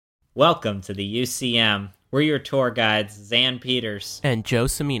Welcome to the UCM. We're your tour guides, Xan Peters. And Joe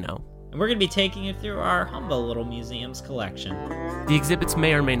Cimino. And we're going to be taking you through our humble little museum's collection. The exhibits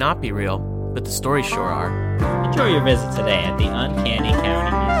may or may not be real, but the stories sure are. Enjoy your visit today at the Uncanny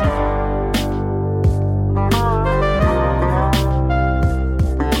County Museum.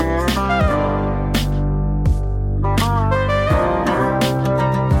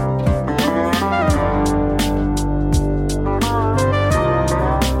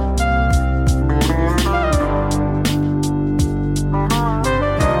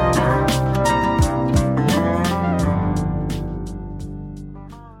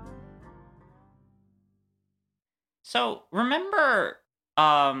 So, remember,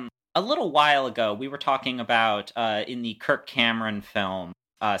 a little while ago, we were talking about, in the Kirk Cameron film,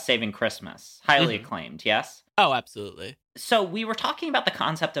 Saving Christmas, highly acclaimed, yes? Oh, absolutely. So, we were talking about the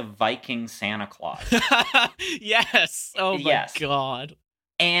concept of Viking Santa Claus. Yes! Oh my God.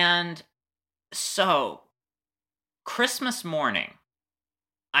 And so, Christmas morning,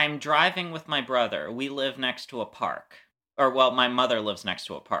 I'm driving with my brother. We live next to a park. My mother lives next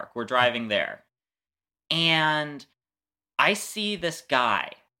to a park. We're driving there. And I see this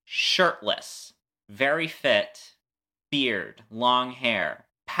guy, shirtless, very fit, beard, long hair,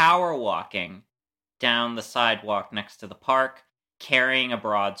 power walking down the sidewalk next to the park, carrying a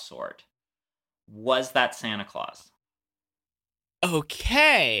broadsword. Was that Santa Claus?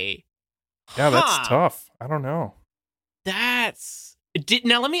 Okay. Yeah, that's tough. I don't know. Now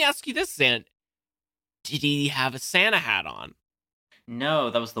let me ask you this, Xan. Did he have a Santa hat on?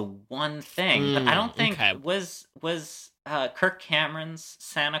 No, that was the one thing. But I don't think was Kirk Cameron's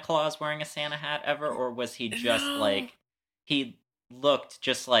Santa Claus wearing a Santa hat ever, or was he just he looked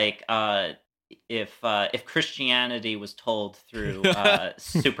just like if Christianity was told through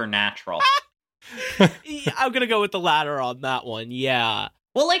Supernatural? Yeah, I'm gonna go with the latter on that one. Yeah.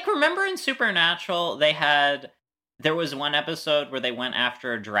 Well, remember in Supernatural there was one episode where they went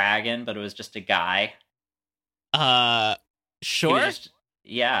after a dragon, but it was just a guy. Sure.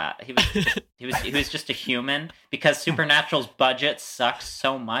 He was just a human because Supernatural's budget sucks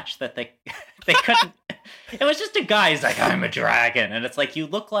so much that they couldn't. It was just a guy. He's like, I'm a dragon, and it's like you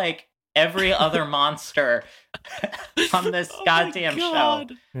look like every other monster on this goddamn show.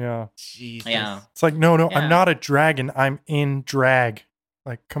 Yeah. Jesus. Yeah. It's like no, I'm not a dragon. I'm in drag.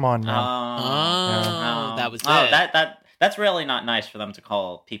 Like, come on now. That was it. That's really not nice for them to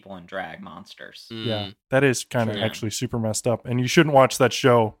call people in drag monsters. Yeah, that is kind of actually super messed up. And you shouldn't watch that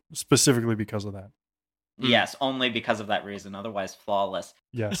show specifically because of that. Yes, only because of that reason. Otherwise, flawless.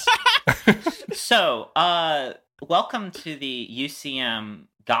 Yes. So, welcome to the UCM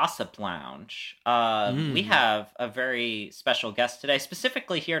Gossip Lounge. We have a very special guest today,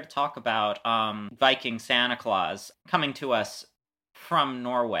 specifically here to talk about Viking Santa Claus, coming to us from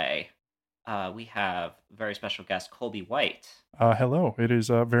Norway. We have a very special guest, Kolbe White. Hello. It is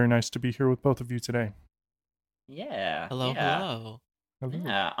very nice to be here with both of you today. Yeah. Hello. Yeah.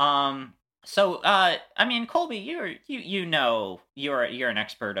 So, Kolbe, you're an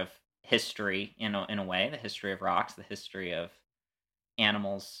expert of history in a way, the history of rocks, the history of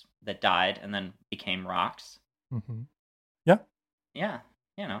animals that died and then became rocks. Mm-hmm. Yeah. Yeah.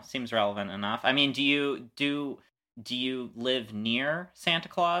 Seems relevant enough. I mean, do you live near Santa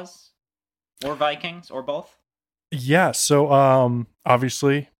Claus? Or Vikings, or both? Yeah, so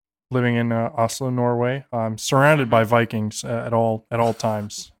obviously living in Oslo, Norway, I'm surrounded by Vikings at all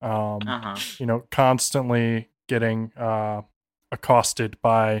times. Constantly getting accosted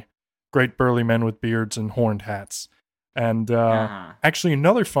by great burly men with beards and horned hats. And actually,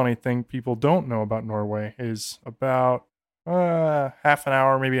 another funny thing people don't know about Norway is about half an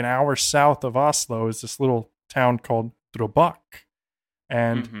hour, maybe an hour south of Oslo is this little town called Drobak.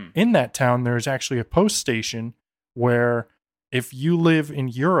 And in that town, there's actually a post station where if you live in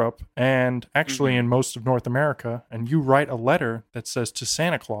Europe and actually in most of North America, and you write a letter that says to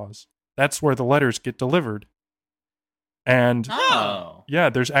Santa Claus, that's where the letters get delivered. And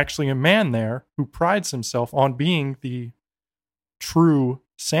there's actually a man there who prides himself on being the true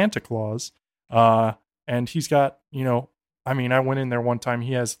Santa Claus. And he's got, I went in there one time.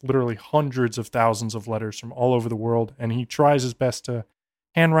 He has literally hundreds of thousands of letters from all over the world, and he tries his best to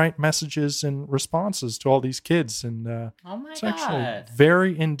handwrite messages and responses to all these kids, and it's actually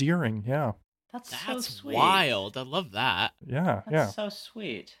very endearing. Yeah, that's so sweet. Wild. I love that. Yeah, that's so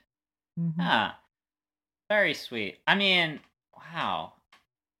sweet. Yeah, very sweet. I mean, wow.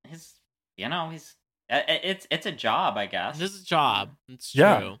 It's a job, I guess. This is a job. It's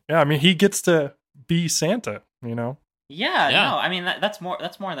true. Yeah. I mean, he gets to be Santa. Yeah, Yeah. no, I mean that's more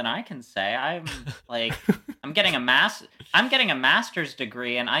than I can say. I'm like I'm getting a master's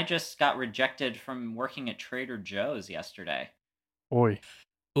degree, and I just got rejected from working at Trader Joe's yesterday. Oi.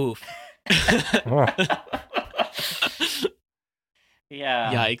 Oof. Ah.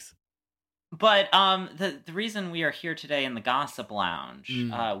 Yeah. Yikes. But the reason we are here today in the Gossip Lounge,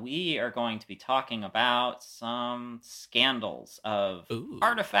 we are going to be talking about some scandals of Ooh.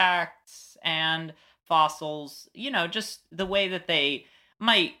 artifacts and fossils, just the way that they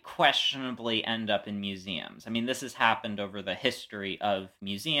might questionably end up in museums. I mean, this has happened over the history of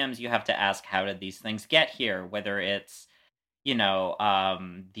museums. You have to ask, how did these things get here? Whether it's the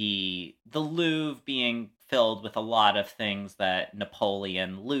Louvre being filled with a lot of things that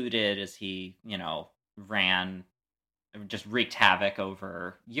Napoleon looted as he, just wreaked havoc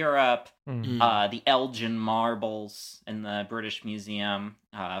over Europe. The Elgin marbles in the British Museum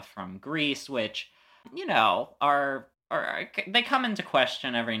from Greece, which, are they come into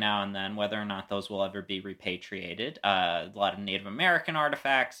question every now and then whether or not those will ever be repatriated. A lot of Native American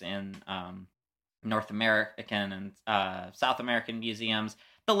artifacts in North American and South American museums.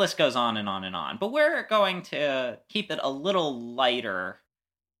 The list goes on and on and on. But we're going to keep it a little lighter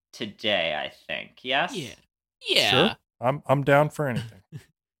today, I think. Yes? Yeah. Sure. I'm down for anything.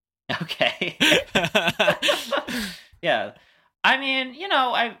 Okay. Yeah. I mean,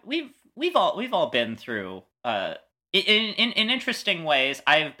 we've all been through in interesting ways.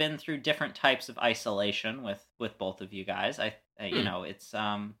 I've been through different types of isolation with both of you guys. It's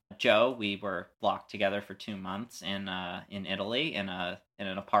Joe. We were locked together for 2 months in Italy in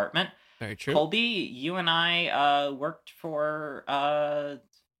an apartment. Very true. Kolbe, you and I worked for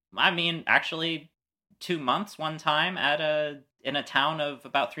actually 2 months one time in a town of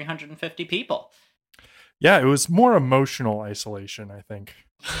about 350 people. Yeah, it was more emotional isolation, I think.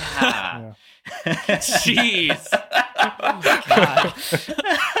 Yeah. Jeez. Oh,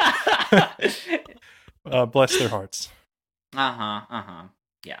 God. Bless their hearts.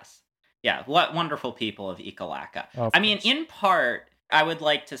 Yes. Yeah, what wonderful people of Ikalaka. Of I mean, course. in part, I would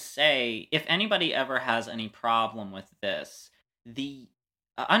like to say, if anybody ever has any problem with this, the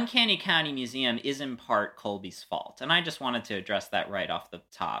Uncanny County Museum is in part Kolbe's fault. And I just wanted to address that right off the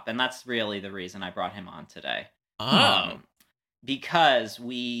top. And that's really the reason I brought him on today. Because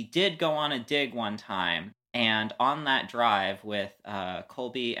we did go on a dig one time, and on that drive with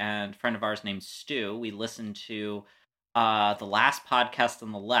Kolbe and a friend of ours named Stu, we listened to the last podcast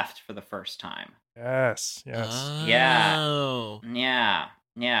on the left for the first time. Yes. Oh. Yeah.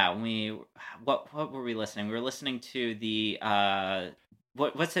 What were we listening? We were listening to the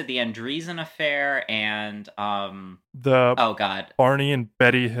what's it? The Andreessen affair and The oh god, Barney and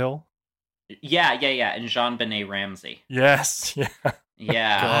Betty Hill. Yeah, and Jean-Benet Ramsey. Yes. Yeah.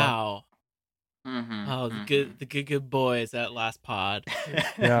 Yeah. Wow. Mm-hmm, Oh, the good boys at last pod.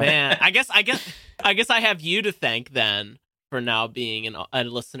 Yeah. Man, I guess I have you to thank then for now being a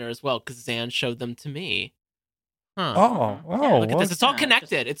listener as well, because Xan showed them to me. Huh. Oh. Yeah, Look at this. It's all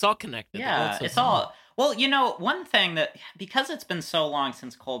connected. It's all connected. Yeah, That's it's so all. Well, one thing that, because it's been so long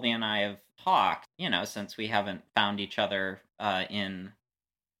since Kolbe and I have talked, since we haven't found each other in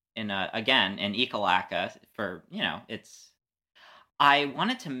Ikalaka for, it's. I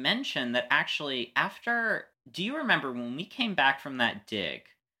wanted to mention that actually do you remember when we came back from that dig?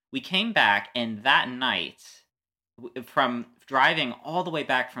 We came back, and that night, from driving all the way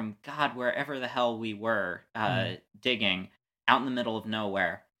back from God, wherever the hell we were digging out in the middle of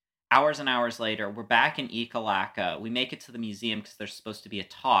nowhere, hours and hours later, we're back in Ikalaka. We make it to the museum because there's supposed to be a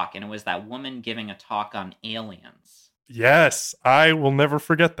talk, and it was that woman giving a talk on aliens. Yes, I will never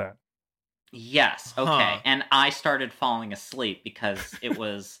forget that. Yes, okay. And I started falling asleep because it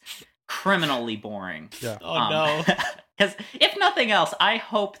was criminally boring. Yeah. Oh, no. Because if nothing else, I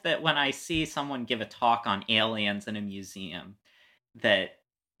hope that when I see someone give a talk on aliens in a museum, that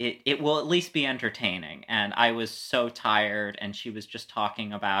it will at least be entertaining. And I was so tired, and she was just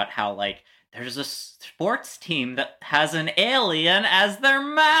talking about how, like, there's a sports team that has an alien as their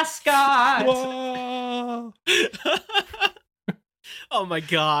mascot. Whoa. Oh my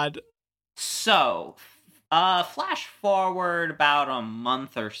God. So, flash forward about a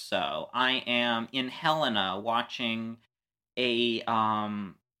month or so. I am in Helena watching a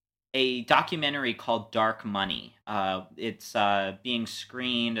documentary called Dark Money. It's being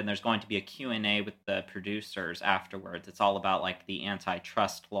screened, and there's going to be a Q&A with the producers afterwards. It's all about, like, the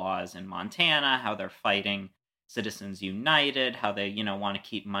antitrust laws in Montana, how they're fighting Citizens United, how they, want to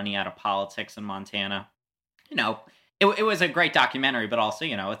keep money out of politics in Montana. It was a great documentary, but also,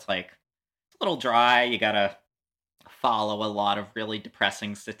 it's like, it's a little dry. You gotta follow a lot of really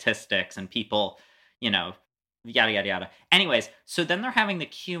depressing statistics and people, yada yada yada. Anyways, so then they're having the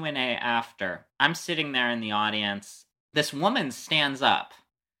Q&A after. I'm sitting there in the audience. This woman stands up,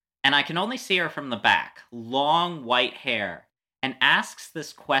 and I can only see her from the back, long white hair, and asks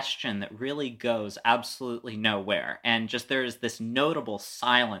this question that really goes absolutely nowhere. And just there's this notable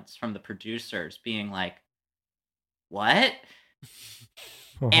silence from the producers being like, what?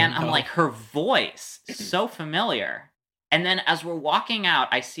 And I'm like, her voice, so familiar. And then as we're walking out,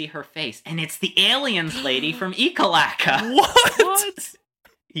 I see her face, and it's the aliens lady from Ekalaka. What?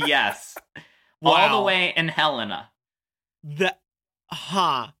 Yes. Wow. All the way in Helena.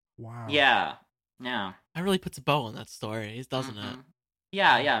 Wow. Yeah. Yeah. That really puts a bow on that story, doesn't it?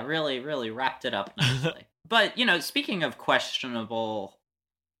 Yeah, really, really wrapped it up nicely. But, speaking of questionable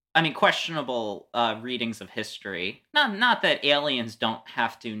readings of history, not that aliens don't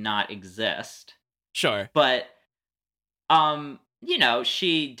have to not exist. Sure. But,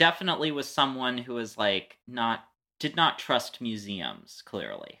 she definitely was someone who was, like, did not trust museums,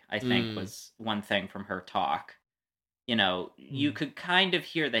 clearly, I think was one thing from her talk. You could kind of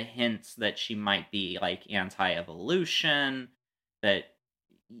hear the hints that she might be, like, anti-evolution, that,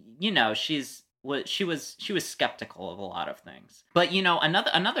 she was skeptical of a lot of things. But,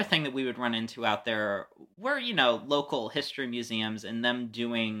 another thing that we would run into out there were, local history museums and them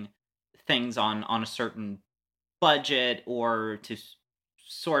doing things on a certain budget or to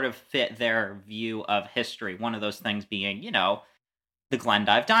sort of fit their view of history. One of those things being, the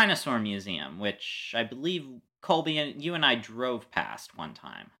Glendive Dinosaur Museum, which I believe, Kolbe, you and I drove past one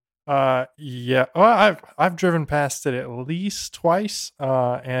time. Yeah. Well, I've driven past it at least twice,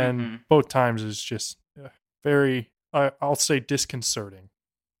 and both times is just very, I'll say, disconcerting.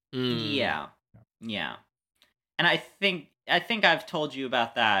 Yeah. And I think I've told you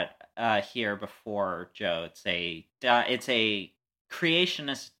about that here before, Joe. It's a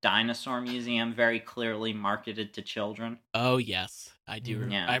creationist dinosaur museum, very clearly marketed to children. Oh yes, I do.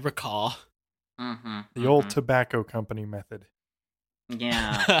 Yeah. I recall. The old tobacco company method.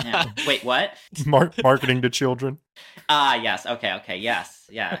 Yeah. Wait, what? Marketing to children. Yes. Okay. Yes.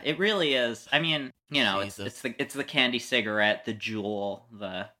 Yeah. It really is. I mean, Jesus. it's the candy cigarette, the jewel,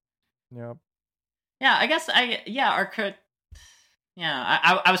 the. Yep. Yeah. I guess I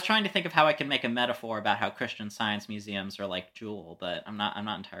was trying to think of how I could make a metaphor about how Christian Science museums are like Jewel, but I'm not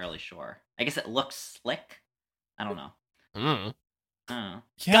entirely sure. I guess it looks slick. I don't know. Yeah,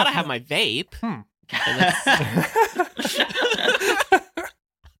 Gotta have my vape.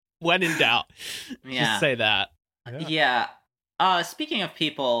 When in doubt, just say that. Yeah. Speaking of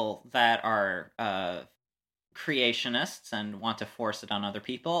people that are creationists and want to force it on other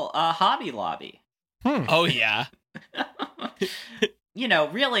people, Hobby Lobby. Oh yeah.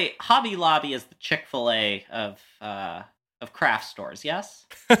 Really, Hobby Lobby is the Chick-fil-A of craft stores. Yes.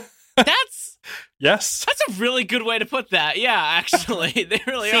 Yes. That's a really good way to put that. Yeah, actually, they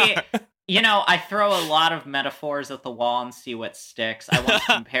really are. I throw a lot of metaphors at the wall and see what sticks. I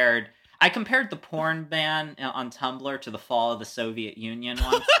compared the porn ban on Tumblr to the fall of the Soviet Union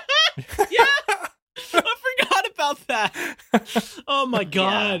once. Yeah, I forgot about that. Oh my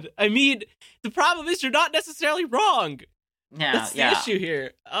god. Yeah. I mean, the problem is you're not necessarily wrong. Yeah, that's the issue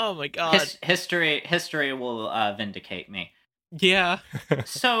here. Oh my god. History will vindicate me. Yeah.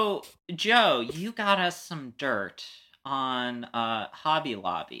 So, Joe, you got us some dirt on Hobby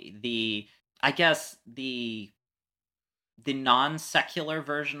Lobby. I guess the non-secular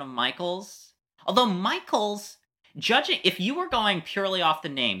version of Michaels. Although Michaels, judging, if you were going purely off the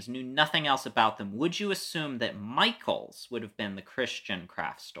names, knew nothing else about them, would you assume that Michaels would have been the Christian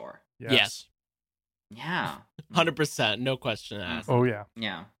craft store? Yes. Yeah. 100%, no question asked. Oh yeah.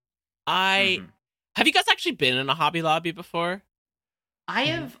 Yeah. Have you guys actually been in a Hobby Lobby before? I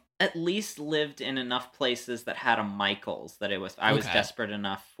have at least lived in enough places that had a Michaels that I was desperate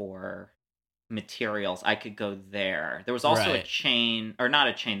enough for materials. I could go there. There was also a chain, or not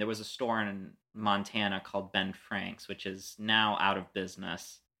a chain, there was a store in Montana called Ben Frank's, which is now out of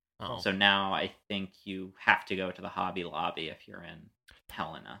business. Oh. So now I think you have to go to the Hobby Lobby if you're in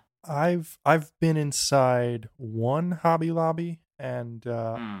Helena. I've been inside one Hobby Lobby, and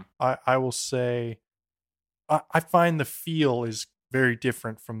I will say I find the feel is very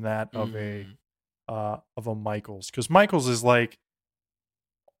different from that of a Michaels, because Michaels is like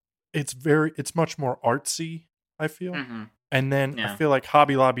it's much more artsy, I feel. And then I feel like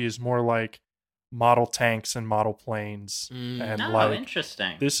Hobby Lobby is more like model tanks and model planes. And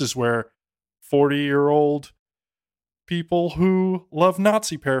interesting. This is where 40-year-old people who love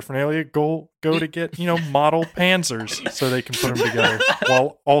Nazi paraphernalia go to get, model panzers so they can put them together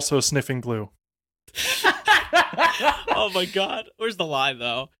while also sniffing glue. Oh my god. Where's the lie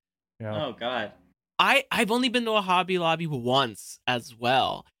though? Yeah. Oh god. I've only been to a Hobby Lobby once as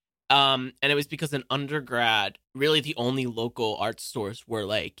well. And it was because in undergrad, really the only local art stores were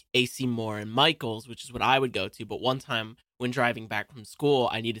like AC Moore and Michael's, which is what I would go to. But one time when driving back from school,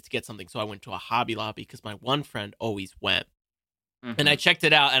 I needed to get something. So I went to a Hobby Lobby because my one friend always went. And I checked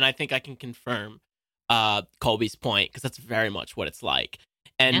it out, and I think I can confirm Colby's point, because that's very much what it's like.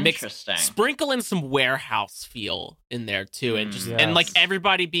 And sprinkle in some warehouse feel in there too, and and like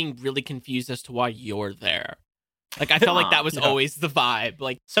everybody being really confused as to why you're there. Like I felt like that was always the vibe.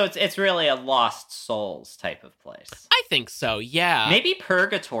 Like, so it's really a Lost Souls type of place. I think so. Yeah. Maybe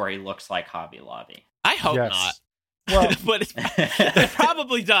Purgatory looks like Hobby Lobby. I hope not. Well, but it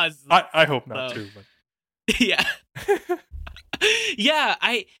probably does. I hope not too. But. Yeah. Yeah.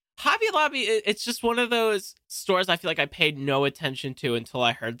 Hobby Lobby, it's just one of those stores I feel like I paid no attention to until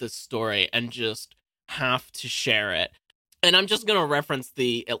I heard this story and just have to share it. And I'm just going to reference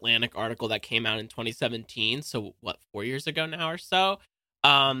the Atlantic article that came out in 2017. So, 4 years ago now or so?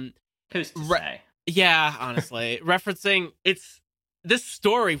 Who's to say? Yeah, honestly. Referencing, this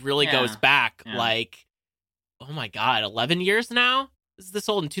story really goes back like, oh my God, 11 years now? Is this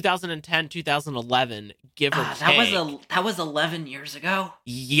old? In 2010, 2011, give or take. That was 11 years ago?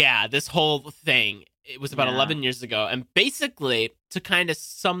 Yeah, this whole thing. It was about 11 years ago. And basically, to kind of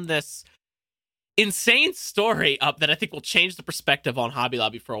sum this insane story up that I think will change the perspective on Hobby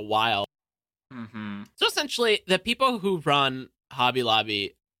Lobby for a while. Mm-hmm. So essentially, the people who run Hobby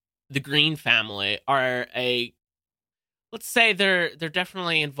Lobby, the Green family, are let's say they're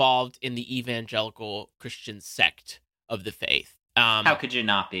definitely involved in the evangelical Christian sect of the faith. How could you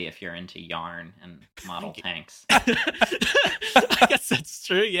not be if you're into yarn and model tanks? I guess that's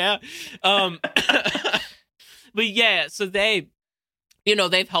true, yeah. But yeah, so they've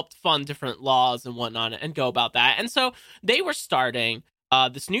helped fund different laws and whatnot and go about that. And so they were starting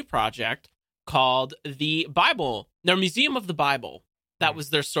this new project called the Museum of the Bible. That was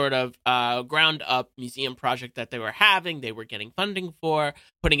their sort of ground up museum project that they were having. They were getting funding for,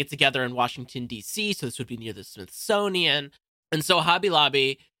 putting it together in Washington, D.C. So this would be near the Smithsonian. And so Hobby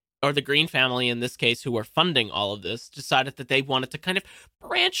Lobby, or the Green family in this case, who were funding all of this, decided that they wanted to kind of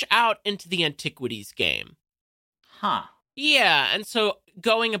branch out into the antiquities game. Huh. Yeah, and so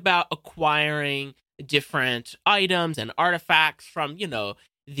going about acquiring different items and artifacts from,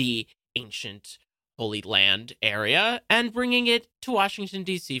 the ancient Holy Land area and bringing it to Washington,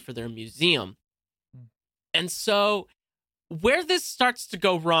 D.C. for their museum. And so where this starts to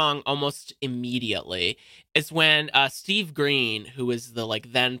go wrong almost immediately is when Steve Green, who is the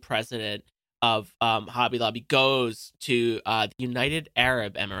then president of Hobby Lobby, goes to the United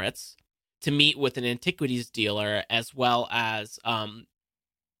Arab Emirates to meet with an antiquities dealer, as well as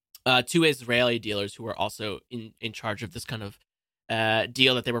two Israeli dealers who were also in charge of this kind of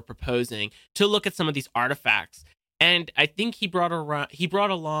deal that they were proposing to look at some of these artifacts. And I think he brought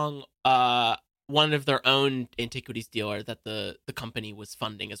along one of their own antiquities dealer that the company was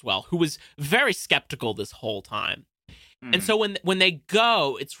funding as well, who was very skeptical this whole time. And so when they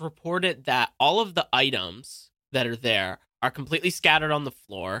go, it's reported that all of the items that are there are completely scattered on the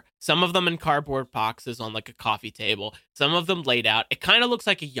floor, some of them in cardboard boxes on a coffee table, some of them laid out. It kind of looks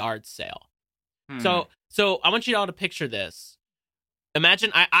like a yard sale. So I want you all to picture this. I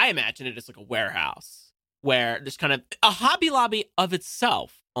imagine it as a warehouse where there's kind of a Hobby Lobby of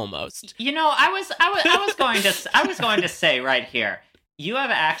itself almost. I was going to say right here, you have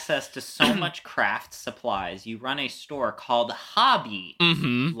access to so much craft supplies. You run a store called Hobby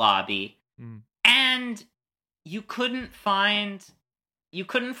Lobby, and you couldn't find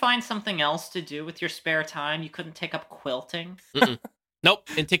something else to do with your spare time. You couldn't take up quilting. Nope,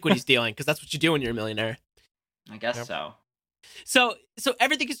 antiquities dealing, because that's what you do when you're a millionaire. I guess so. So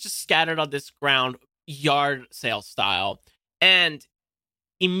everything is just scattered on this ground, yard sale style, and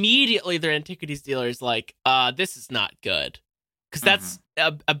immediately their antiquities dealer is like, this is not good. Because that's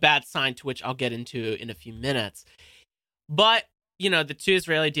a bad sign, to which I'll get into in a few minutes. But, the two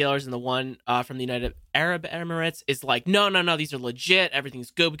Israeli dealers and the one from the United Arab Emirates is like, no, these are legit.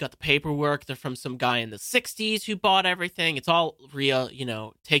 Everything's good. We got the paperwork. They're from some guy in the 60s who bought everything. It's all real,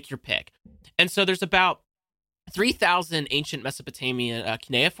 take your pick. And so there's about 3,000 ancient Mesopotamian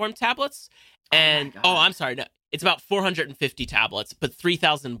cuneiform tablets. And, I'm sorry, no, it's about 450 tablets, but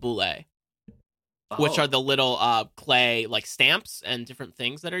 3,000 boule, which are the little clay stamps and different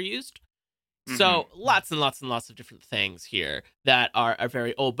things that are used. So lots and lots and lots of different things here that are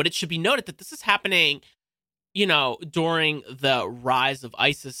very old. But it should be noted that this is happening, during the rise of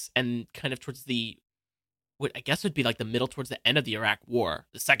ISIS and kind of towards what I guess would be the middle towards the end of the Iraq War,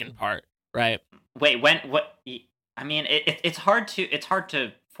 the second part, right? Wait, what? I mean, it's hard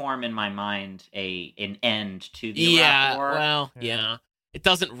to form in my mind an end to the Iraq War. Well, yeah. It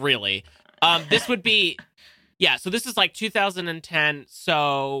doesn't really. This would be, so this is like 2010.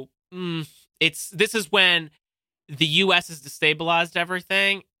 So this is when the U.S. has destabilized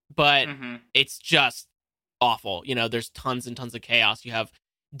everything, but it's just awful. There's tons and tons of chaos. You have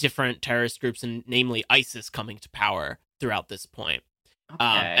different terrorist groups, and namely ISIS, coming to power throughout this point. Okay,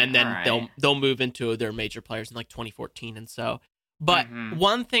 and then they'll move into their major players in like 2014 and so. But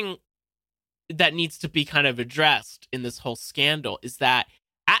one thing that needs to be kind of addressed in this whole scandal is that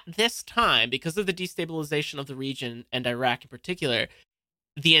at this time, because of the destabilization of the region and Iraq in particular,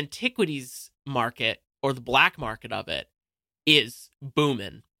 the antiquities market, or the black market of it, is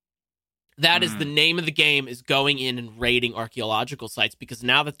booming. That is the name of the game, is going in and raiding archaeological sites, because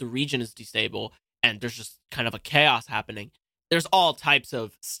now that the region is destable and there's just kind of a chaos happening, there's all types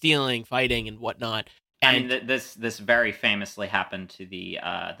of stealing, fighting, and whatnot. And this very famously happened to the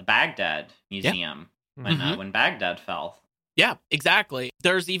Baghdad Museum when Baghdad fell. Yeah, exactly.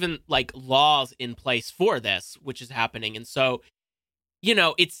 There's even like laws in place for this, which is happening, and so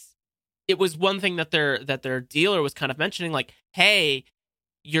it was one thing that their dealer was kind of mentioning, like, hey,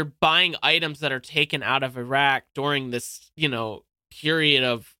 you're buying items that are taken out of Iraq during this period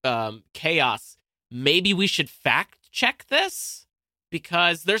of chaos. Maybe we should fact check this,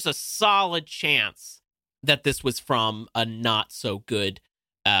 because there's a solid chance that this was from a not so good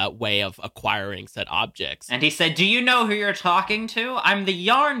way of acquiring said objects. And he said, "Do you know who you're talking to? I'm the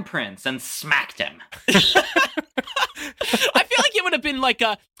Yarn Prince," and smacked him. I feel like it would have been like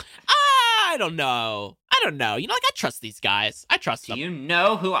I don't know. Like, I trust these guys. I trust them. Do you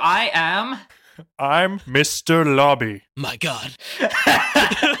know who I am? I'm Mr. Lobby. My God.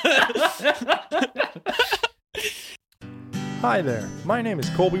 Hi there, my name is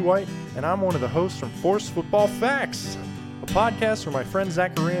Kolbe White, and I'm one of the hosts from Force Football Facts, a podcast where my friend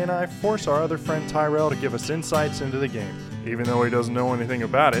Zachary and I force our other friend Tyrell to give us insights into the game. Even though he doesn't know anything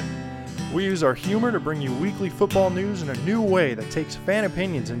about it, we use our humor to bring you weekly football news in a new way that takes fan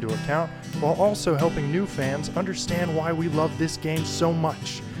opinions into account, while also helping new fans understand why we love this game so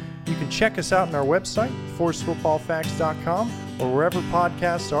much. You can check us out on our website, forcefootballfacts.com, or wherever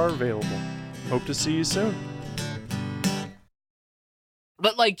podcasts are available. Hope to see you soon.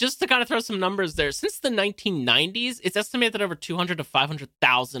 But, like, just to kind of throw some numbers there, since the 1990s, it's estimated that over 200 to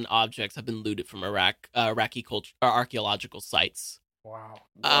 500,000 objects have been looted from Iraqi archaeological sites.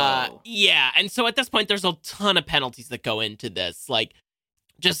 Wow. Yeah, and so at this point, there's a ton of penalties that go into this, like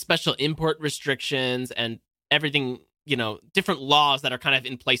just special import restrictions and everything, different laws that are kind of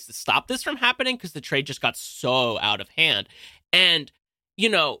in place to stop this from happening, because the trade just got so out of hand. And,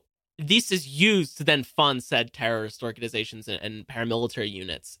 this is used to then fund said terrorist organizations and paramilitary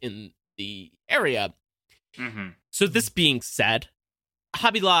units in the area. So this being said,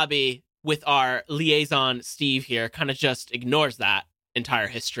 Hobby Lobby, with our liaison Steve here, kind of just ignores that entire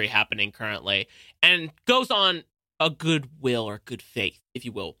history happening currently and goes on a goodwill or good faith, if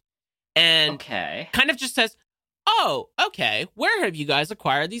you will, and kind of just says, "Oh, okay, where have you guys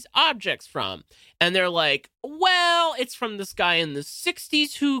acquired these objects from?" And they're like, "Well, it's from this guy in the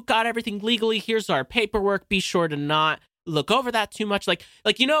 60s who got everything legally. Here's our paperwork. Be sure to not look over that too much." Like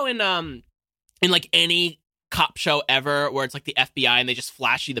in like any cop show ever, where it's like the FBI and they just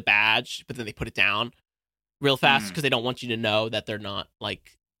flash you the badge, but then they put it down real fast because they don't want you to know that they're not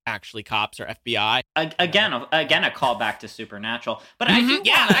like actually cops or FBI. Again, a callback to Supernatural. But I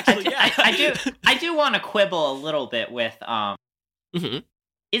do, I do want to quibble a little bit with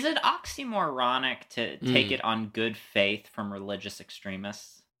is it oxymoronic to take it on good faith from religious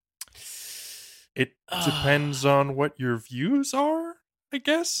extremists? It depends on what your views are, I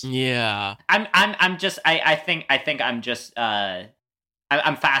guess. Yeah. I'm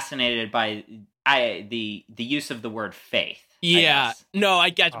fascinated by the use of the word faith. Yeah, no,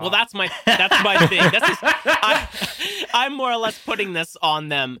 I get. Well, that's my thing. I'm more or less putting this on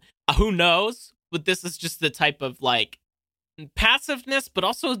them. Who knows? But this is just the type of like passiveness, but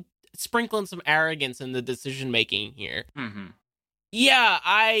also sprinkling some arrogance in the decision making here. Yeah,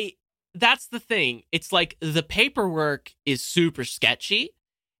 that's the thing. It's like the paperwork is super sketchy,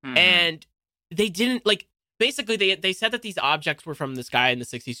 and they didn't like. Basically, they said that these objects were from this guy in the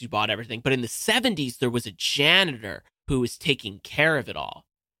 60s who bought everything, but in the 70s there was a janitor who was taking care of it all.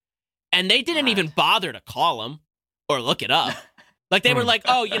 And they didn't even bother to call him or look it up. Like, they were like,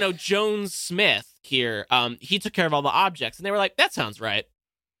 "Oh, Jones Smith here, he took care of all the objects." And they were like, "That sounds right."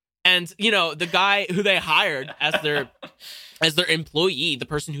 And, the guy who they hired as their employee, the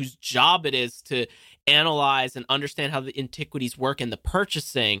person whose job it is to analyze and understand how the antiquities work and the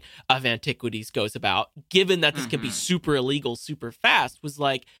purchasing of antiquities goes about, given that this can be super illegal, super fast, was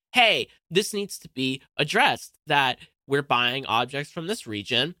like, hey, this needs to be addressed, that we're buying objects from this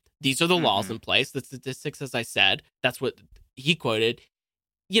region. These are the laws in place. The statistics, as I said, that's what he quoted.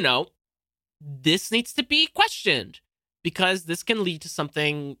 You know, this needs to be questioned because this can lead to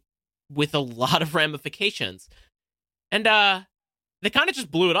something with a lot of ramifications. And they kind of just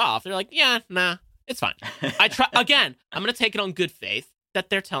blew it off. They're like, yeah, nah, it's fine. Again, I'm going to take it on good faith that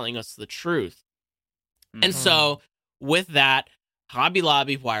they're telling us the truth. And so with that, Hobby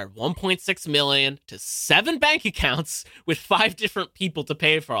Lobby wired $1.6 million to 7 bank accounts with 5 different people to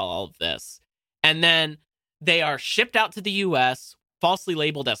pay for all of this. And then they are shipped out to the US, falsely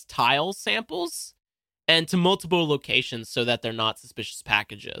labeled as tile samples, and to multiple locations so that they're not suspicious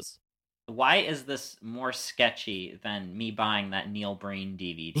packages. Why is this more sketchy than me buying that Neil Breen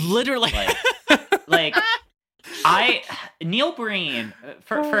DVD? Literally. Like Neil Breen,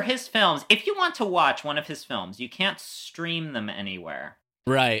 for his films, if you want to watch one of his films, you can't stream them anywhere.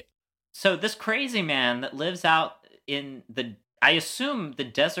 Right. So this crazy man that lives out in I assume the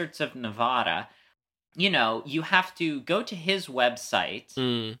deserts of Nevada, you have to go to his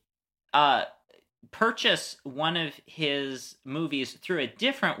website, purchase one of his movies through a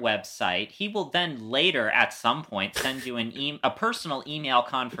different website. He will then later, at some point, send you a personal email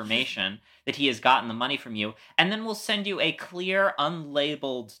confirmation that he has gotten the money from you, and then we'll send you a clear,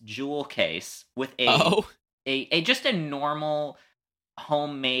 unlabeled jewel case with just a normal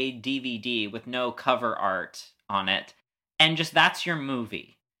homemade DVD with no cover art on it, and just that's your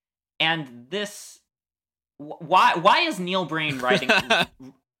movie. And this, why is Neil Breen writing?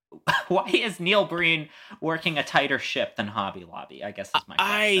 Why is Neil Breen working a tighter ship than Hobby Lobby? I guess is my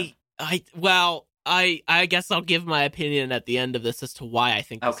question. I guess I'll give my opinion at the end of this as to why I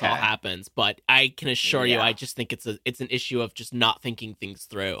think this all happens, but I can assure you, I just think it's an issue of just not thinking things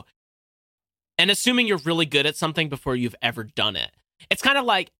through. And assuming you're really good at something before you've ever done it. It's kind of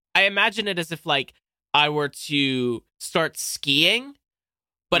like, I imagine it as if like I were to start skiing,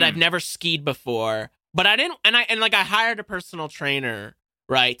 but I've never skied before, but I didn't, and I hired a personal trainer,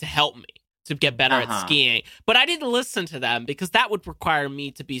 right, to help me to get better at skiing. But I didn't listen to them because that would require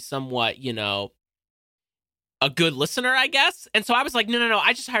me to be somewhat, a good listener, I guess. And so I was like, no,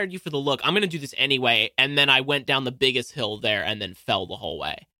 I just hired you for the look. I'm going to do this anyway. And then I went down the biggest hill there and then fell the whole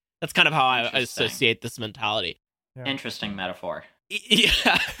way. That's kind of how I associate this mentality. Yeah. Interesting metaphor.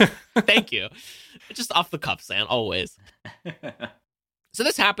 Yeah. Thank you. Just off the cuff, Sam, always. So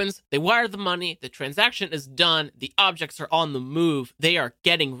this happens, they wire the money, the transaction is done, the objects are on the move, they are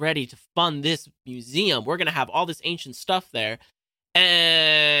getting ready to fund this museum. We're going to have all this ancient stuff there.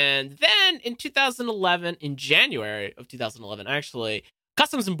 And then in January of 2011, actually,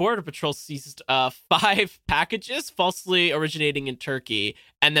 Customs and Border Patrol seized 5 packages falsely originating in Turkey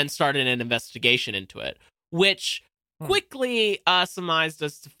and then started an investigation into it, which quickly surmised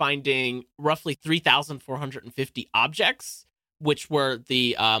us to finding roughly 3,450 objects, which were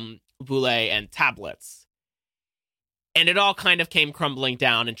the boule and tablets. And it all kind of came crumbling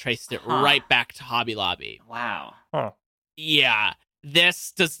down and traced it right back to Hobby Lobby. Wow. Huh. Yeah,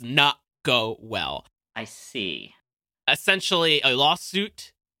 this does not go well. I see. Essentially, a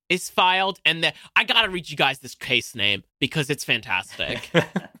lawsuit is filed, and I gotta read you guys this case name because it's fantastic.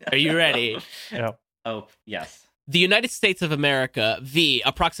 Are you ready? Yeah. Oh, yes. The United States of America v.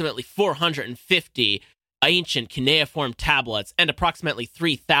 approximately 450 ancient cuneiform tablets and approximately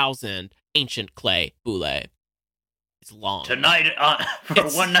 3,000 ancient clay boule. It's long. Tonight,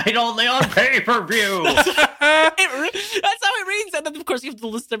 one night only on pay-per-view. That's how it reads. And then, of course, you have to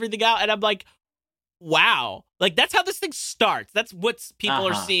list everything out. And I'm like, wow. Like, that's how this thing starts. That's what people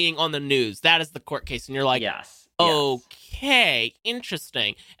are seeing on the news. That is the court case. And you're like, yes. Okay,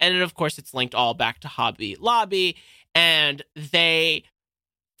 interesting. And then, of course, it's linked all back to Hobby Lobby. And they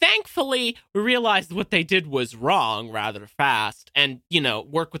thankfully realized what they did was wrong rather fast and,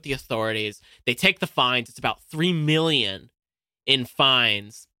 work with the authorities. They take the fines. It's about $3 million in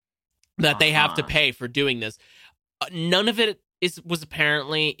fines that they have to pay for doing this. None of it was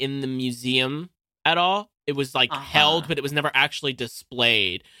apparently in the museum at all. It was held, but it was never actually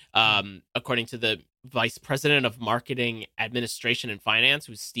displayed. According to the vice president of marketing, administration, and finance,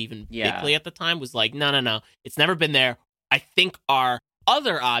 who's Stephen Bickley at the time, was like, no, it's never been there. I think our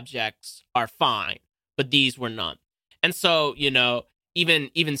other objects are fine, but these were none. And so,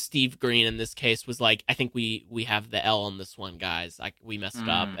 even Steve Green in this case was like, I think we have the L on this one, guys. We messed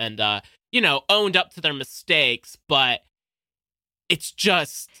up and, owned up to their mistakes, but it's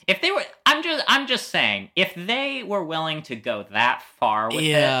just... If they were... I'm just saying, if they were willing to go that far with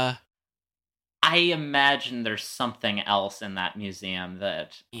it, I imagine there's something else in that museum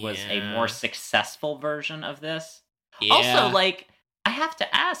that was a more successful version of this. Yeah. Also, like, I have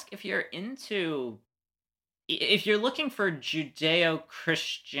to ask, if you're looking for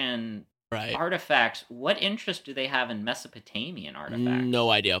Judeo-Christian artifacts, what interest do they have in Mesopotamian artifacts? No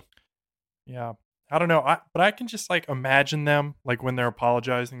idea. Yeah. I don't know. But I can just like imagine them, like when they're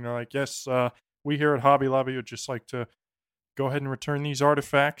apologizing, they're like, yes, we here at Hobby Lobby would just like to go ahead and return these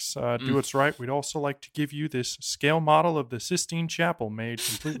artifacts. Do what's right. We'd also like to give you this scale model of the Sistine Chapel made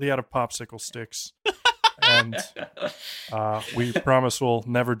completely out of popsicle sticks. And we promise we'll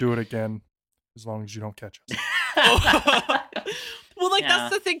never do it again as long as you don't catch us. Well, like,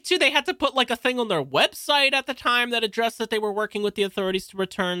 that's the thing, too. They had to put, like, a thing on their website at the time that addressed that they were working with the authorities to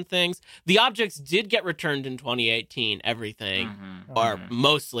return things. The objects did get returned in 2018, everything, or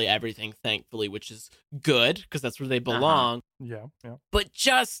mostly everything, thankfully, which is good, because that's where they belong. Yeah. But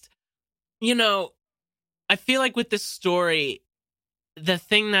just, you know, I feel like with this story, the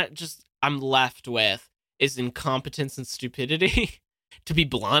thing that just I'm left with is incompetence and stupidity, to be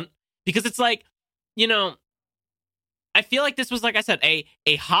blunt. Because it's like, you know, I feel like this was, like I said, a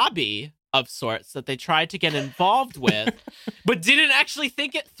hobby of sorts that they tried to get involved with, but didn't actually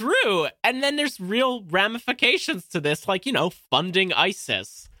think it through. And then there's real ramifications to this, like, you know, funding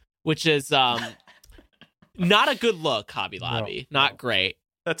ISIS, which is not a good look, Hobby Lobby. Not great.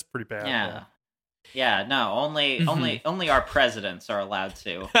 That's pretty bad. Yeah, no, only our presidents are allowed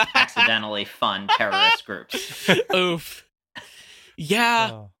to accidentally fund terrorist groups. Oof.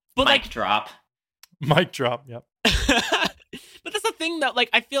 Yeah. But Mic drop. Mic drop, yep. But that's the thing that, like,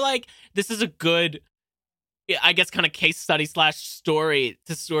 I feel like this is a good, I guess, kind of case study / story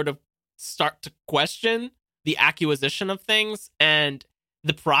to sort of start to question the acquisition of things and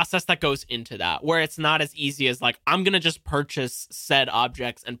the process that goes into that, where it's not as easy as, like, I'm going to just purchase said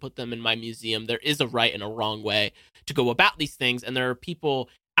objects and put them in my museum. There is a right and a wrong way to go about these things. And there are people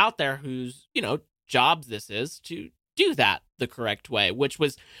out there whose, you know, jobs this is to do that the correct way, which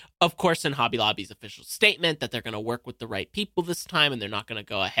was, of course, in Hobby Lobby's official statement that they're going to work with the right people this time and they're not going to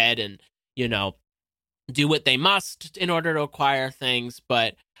go ahead and, you know, do what they must in order to acquire things.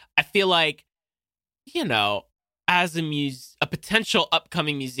 But I feel like, you know, as a potential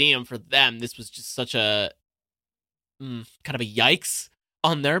upcoming museum for them, this was just such a kind of a yikes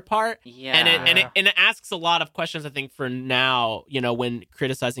on their part. Yeah. And it asks a lot of questions, I think, for now, you know, when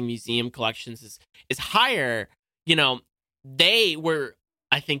criticizing museum collections is higher. You know, they were,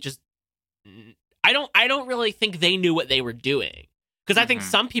 I think, just I don't really think they knew what they were doing, because I think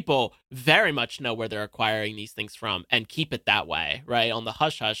some people very much know where they're acquiring these things from and keep it that way, right, on the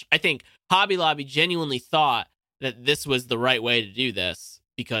hush hush. I think Hobby Lobby genuinely thought that this was the right way to do this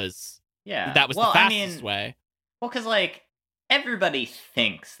because that was the fastest way. Well, because, like, everybody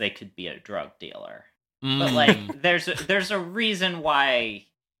thinks they could be a drug dealer, but, like, there's a reason why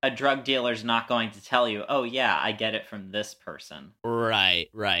a drug dealer's not going to tell you, oh, yeah, I get it from this person. Right.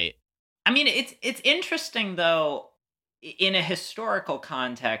 I mean, it's interesting, though, in a historical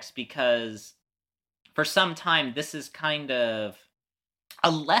context, because for some time, this is kind of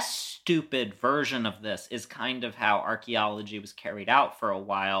a less stupid version of this is kind of how archaeology was carried out for a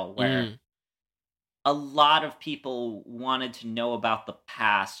while, where a lot of people wanted to know about the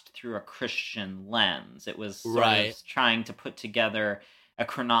past through a Christian lens. It was sort of trying to put together a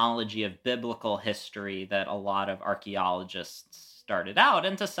chronology of biblical history that a lot of archaeologists started out,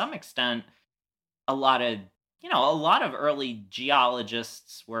 and to some extent, a lot of early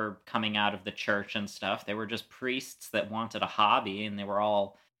geologists were coming out of the church and stuff. They were just priests that wanted a hobby, and they were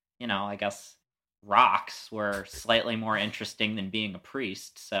all, you know, I guess rocks were slightly more interesting than being a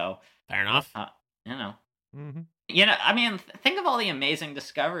priest. So fair enough. You know. You know, I mean, think of all the amazing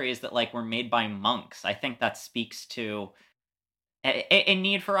discoveries that, like, were made by monks. I think that speaks to a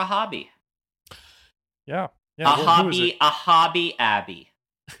need for a hobby. Yeah. A hobby abbey.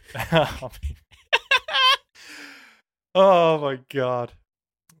 Oh my god.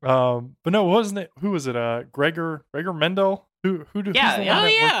 But no, wasn't it? Who was it? Gregor Mendel? Who's the one that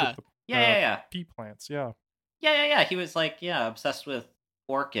worked with the pea plants? Yeah. He was, like, obsessed with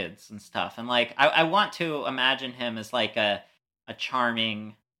orchids and stuff, and, like, I want to imagine him as, like, a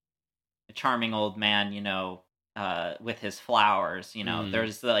charming old man, you know, with his flowers, you know.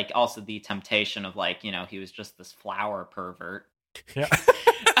 There's, like, also the temptation of, like, you know, he was just this flower pervert. Yeah.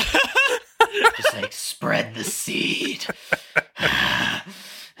 Just, like, spread the seed.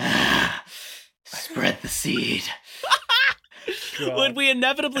 Spread the seed. God. When we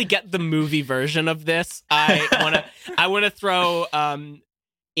inevitably get the movie version of this, I wanna throw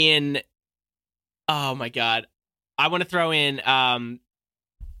in. Oh my god, I want to throw in.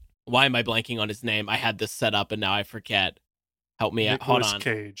 Why am I blanking on his name? I had this set up and now I forget. Help me out. Hold Nicolas on.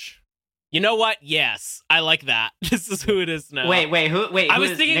 Cage. You know what? Yes, I like that. This is who it is now. Wait, who? I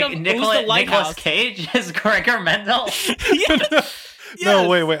was thinking of Nicolas Lighthouse. Cage is Gregor Mendel. Yes. No,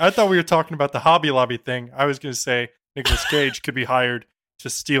 wait. I thought we were talking about the Hobby Lobby thing. I was going to say Nicolas Cage could be hired to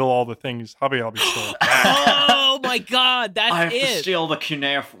steal all the things Hobby Lobby stole. Oh my God, that's it. I have to steal the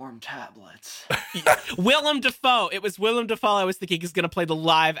cuneiform tablets. Willem Dafoe. It was Willem Dafoe. I was thinking he's going to play the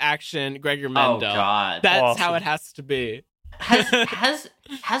live action Gregor Mendel. Oh God, that's awesome. how it has to be.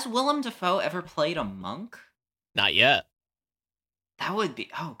 Has Willem Dafoe ever played a monk? Not yet. That would be.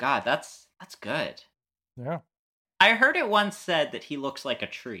 Oh God, that's good. Yeah. I heard it once said that he looks like a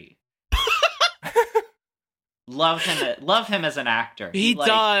tree. Love him as an actor. He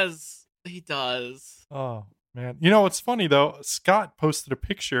does. He does. Oh man, you know what's funny though? Scott posted a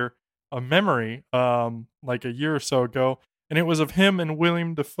picture, a memory, like a year or so ago, and it was of him and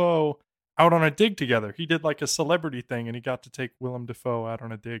William Dafoe out on a dig together. He did like a celebrity thing, and he got to take Willem Dafoe out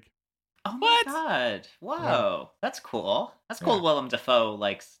on a dig. Oh my God! Whoa, that's cool. That's cool. Yeah. Willem Dafoe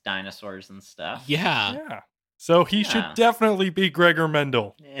likes dinosaurs and stuff. Yeah. Yeah. So he should definitely be Gregor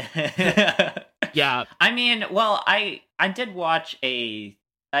Mendel. Yeah. I mean, well, I did watch I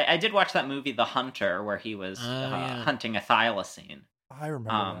did watch that movie The Hunter where he was hunting a thylacine. I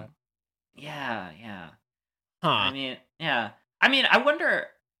remember that. Yeah. Huh. I mean, I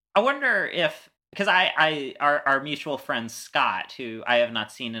wonder if, because our mutual friend Scott, who I have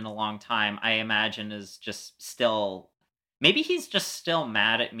not seen in a long time, I imagine is just still, maybe he's just still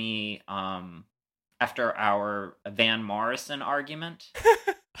mad at me after our Van Morrison argument.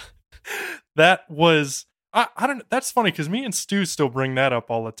 That was I don't know. That's funny because me and Stu still bring that up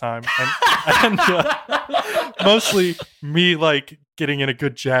all the time, and mostly me like getting in a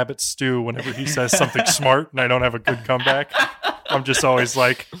good jab at Stu whenever he says something smart and I don't have a good comeback. I'm just always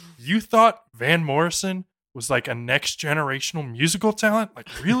like, "You thought Van Morrison was like a next generational musical talent? Like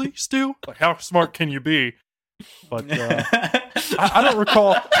really, Stu? Like how smart can you be?" But I don't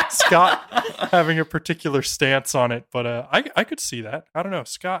recall Scott having a particular stance on it, but I could see that. I don't know,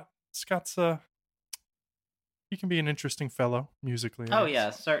 Scott's he can be an interesting fellow musically. Oh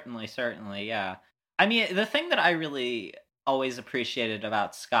yeah, certainly, yeah. I mean, the thing that I really always appreciated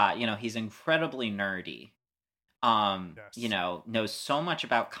about Scott, he's incredibly nerdy. Yes. Knows so much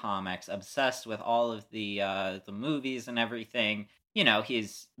about comics, obsessed with all of the movies and everything.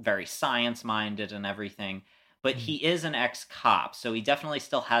 He's very science-minded and everything. But he is an ex-cop, so he definitely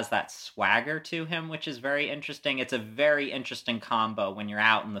still has that swagger to him, which is very interesting. It's a very interesting combo when you're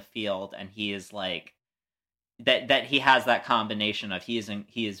out in the field and he is like that he has that combination of he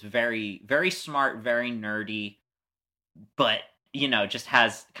is very, very smart, very nerdy, but just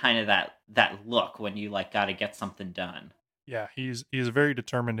has kind of that look when you like got to get something done. Yeah, he's a very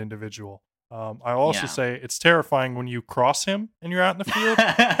determined individual. I also say it's terrifying when you cross him and you're out in the field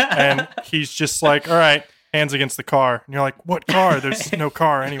and he's just like, all right, hands against the car. And you're like, what car? There's no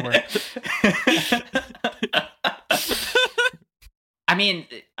car anywhere. I mean,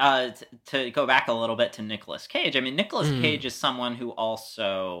 to go back a little bit to Nicolas Cage, Nicolas Cage is someone who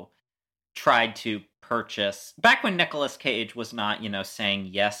also tried to purchase, back when Nicolas Cage was not, saying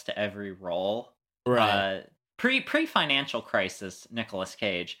yes to every role. Right. Pre-financial crisis, Nicolas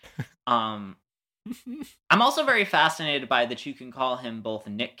Cage. I'm also very fascinated by that you can call him both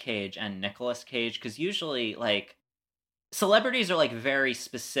Nick Cage and Nicolas Cage, because usually, like, celebrities are, like, very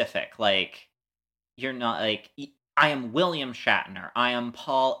specific. Like, you're not, like, I am William Shatner. I am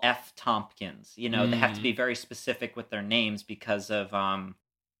Paul F. Tompkins. They have to be very specific with their names because of the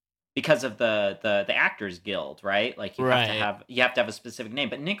Actors Guild, right? Like, you have to have a specific name.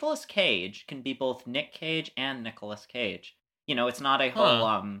 But Nicolas Cage can be both Nick Cage and Nicolas Cage. It's not a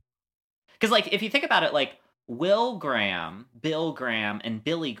whole because, like, if you think about it, like, Will Graham, Bill Graham, and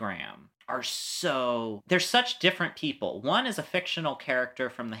Billy Graham they're such different people. One is a fictional character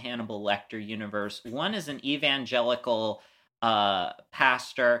from the Hannibal Lecter universe. One is an evangelical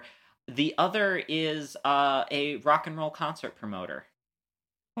pastor. The other is a rock and roll concert promoter.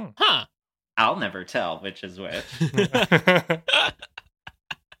 Huh. I'll never tell which is which.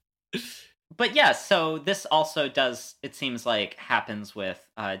 But yeah, so this also does, it seems like, happens with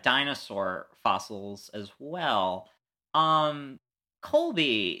dinosaur fossils as well.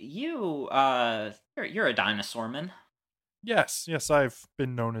 Kolbe, you're a dinosaurman. Yes, I've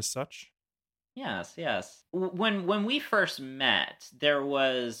been known as such. Yes. When we first met, there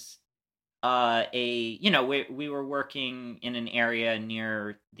was we were working in an area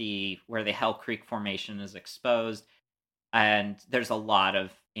near where the Hell Creek Formation is exposed, And there's a lot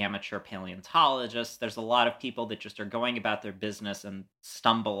of amateur paleontologists. There's a lot of people that just are going about their business and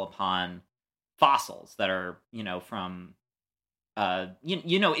stumble upon fossils that are, from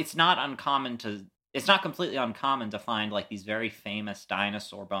it's not completely uncommon to find like these very famous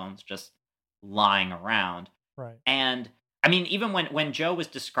dinosaur bones just lying around. Right. And I mean, even when Joe was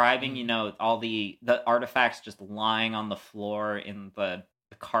describing, all the artifacts just lying on the floor in the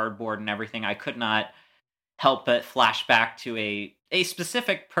cardboard and everything, I could not help but flash back to a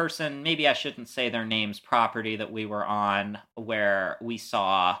specific person. Maybe I shouldn't say their name's property that we were on, where we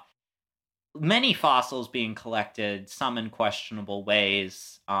saw many fossils being collected, some in questionable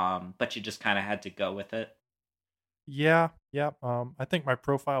ways, but you just kind of had to go with it. Yeah. I think my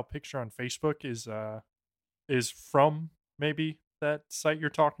profile picture on Facebook is from maybe that site you're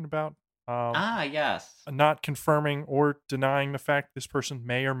talking about. Yes. Not confirming or denying the fact this person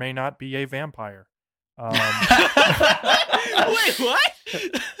may or may not be a vampire. Wait, what?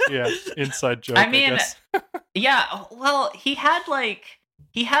 Yeah, inside joke. I mean, I guess. Yeah. Well, he had like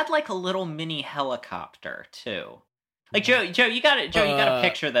a little mini helicopter too. Like Joe, you got to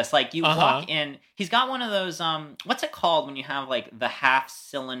picture this. Like you walk in, he's got one of those what's it called when you have like the half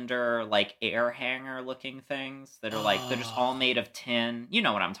cylinder like air hanger looking things that are like they're just all made of tin. You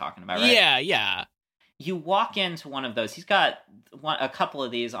know what I'm talking about, right? Yeah. You walk into one of those. He's got a couple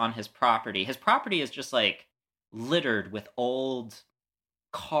of these on his property. His property is just like littered with old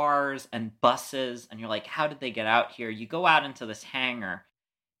cars and buses, and you're like, how did they get out here? You go out into this hangar,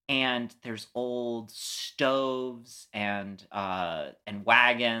 and there's old stoves and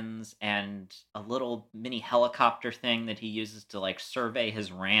wagons and a little mini helicopter thing that he uses to like survey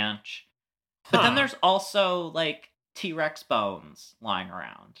his ranch. But then there's also like T-Rex bones lying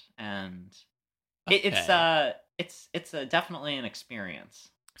around, and it's definitely an experience.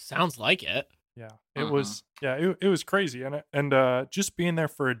 Sounds like it. Yeah, it was. Yeah, it was crazy, and just being there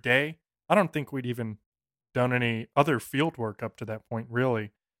for a day. I don't think we'd even done any other field work up to that point,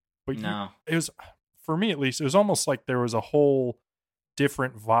 really. But no, it was, for me at least, it was almost like there was a whole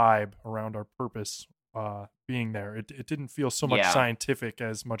different vibe around our purpose being there. It didn't feel so much scientific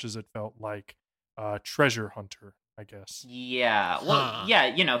as much as it felt like treasure hunter, I guess. Yeah. Well,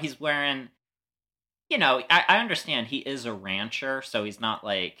 yeah, he's wearing, I understand he is a rancher, so he's not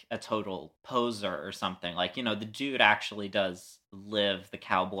like a total poser or something. Like, the dude actually does live the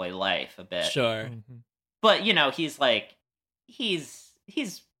cowboy life a bit. Sure. Mm-hmm. But, he's like, he's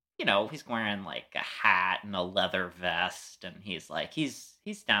wearing like a hat and a leather vest, and he's like, he's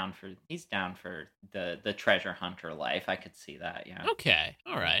down for the treasure hunter life. I could see that. Yeah. Okay.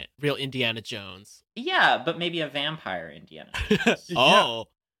 All right. Real Indiana Jones. Yeah, but maybe a vampire Indiana Jones. Oh.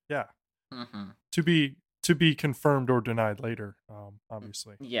 Yeah. Mm-hmm. To be confirmed or denied later.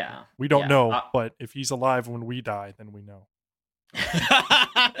 Obviously. Yeah. We don't know, but if he's alive when we die, then we know.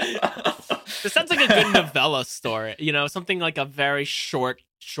 This sounds like a good novella story. Something like a very short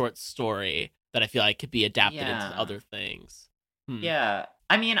story that I feel like could be adapted into other things. Yeah.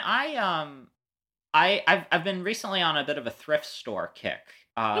 I mean, I've been recently on a bit of a thrift store kick.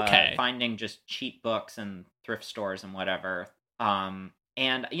 Finding just cheap books in thrift stores and whatever. And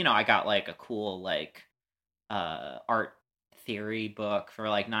I got like a cool like art theory book for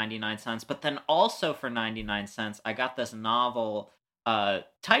like 99 cents, but then also for 99 cents I got this novel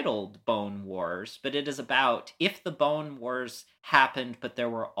titled Bone Wars, but it is about if the Bone Wars happened but there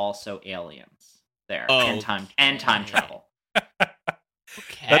were also aliens there and time travel.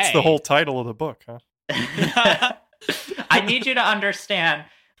 Okay. That's the whole title of the book, huh? I need you to understand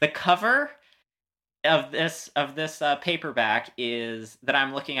the cover of this paperback is that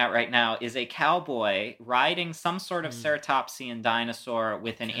I'm looking at right now is a cowboy riding some sort of ceratopsian dinosaur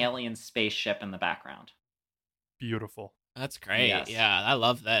with an alien spaceship in the background. Beautiful. That's great. Yes. Yeah, I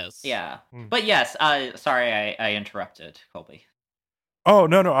love this. Yeah. But yes, sorry I interrupted, Kolbe. Oh,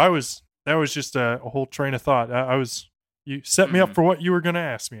 no, that was just a whole train of thought. You set me up for what you were going to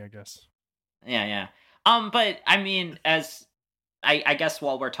ask me, I guess. Yeah. But I mean, as I guess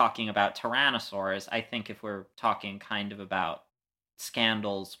while we're talking about tyrannosaurs, I think if we're talking kind of about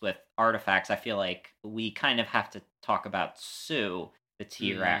scandals with artifacts, I feel like we kind of have to talk about Sue, the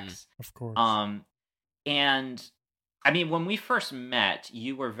T-Rex. Of course. And I mean, when we first met,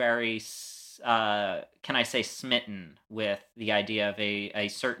 you were very, can I say, smitten with the idea of a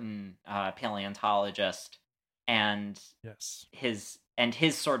certain paleontologist and his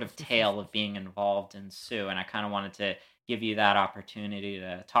sort of tale of being involved in Sue, and I kind of wanted to give you that opportunity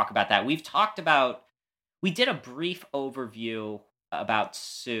to talk about that. We did a brief overview about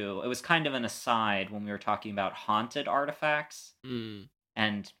Sue. It was kind of an aside when we were talking about haunted artifacts.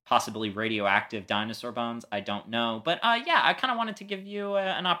 and possibly radioactive dinosaur bones. I don't know, but yeah, I kind of wanted to give you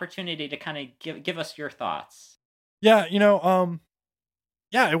an opportunity to kind of give us your thoughts. Yeah,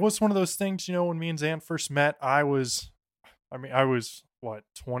 yeah, it was one of those things, when me and Zan first met, I was what,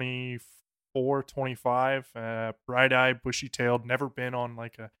 24, 25, bright-eyed, bushy-tailed, never been on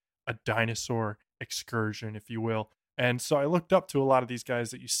like a dinosaur excursion, if you will. And so I looked up to a lot of these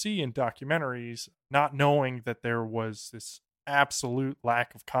guys that you see in documentaries, not knowing that there was this absolute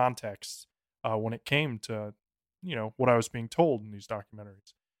lack of context when it came to, what I was being told in these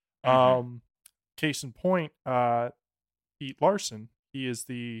documentaries. Mm-hmm. Case in point, Pete Larson. He is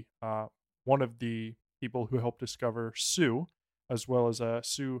the one of the people who helped discover Sue, as well as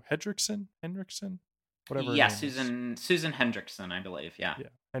Sue Hendrickson, whatever her Yeah, name is. Susan Hendrickson, I believe. Yeah. Yeah,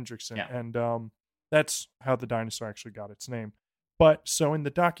 Hendrickson, Yeah. and that's how the dinosaur actually got its name. But so in the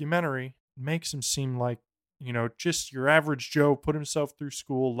documentary, it makes him seem like just your average Joe, put himself through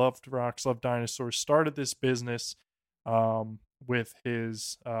school, loved rocks, loved dinosaurs, started this business with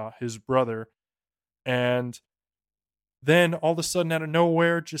his brother, and then all of a sudden, out of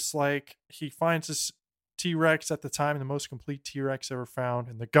nowhere, just like he finds this T-Rex, at the time the most complete T-Rex ever found,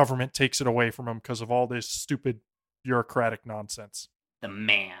 and the government takes it away from him because of all this stupid bureaucratic nonsense. The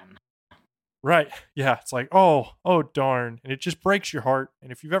man. Right. Yeah. It's like, oh darn. And it just breaks your heart.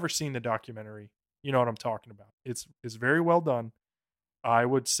 And if you've ever seen the documentary, you know what I'm talking about. It's very well done. I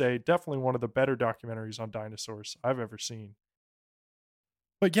would say definitely one of the better documentaries on dinosaurs I've ever seen.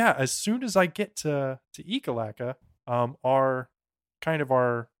 But yeah, as soon as I get to Ekalaka, our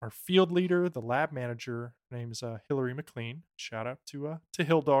field leader, the lab manager, her name is Hillary McLean. Shout out to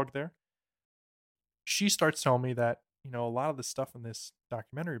Hill Dog there. She starts telling me that a lot of the stuff in this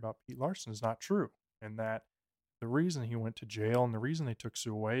documentary about Pete Larson is not true, and that the reason he went to jail and the reason they took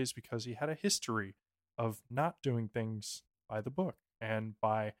Sue away is because he had a history of not doing things by the book, and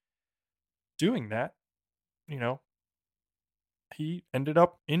by doing that, you know, he ended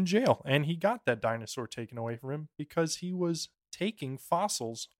up in jail, and he got that dinosaur taken away from him because he was taking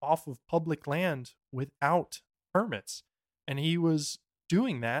fossils off of public land without permits, and he was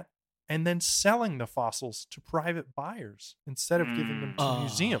doing that and then selling the fossils to private buyers instead of giving them to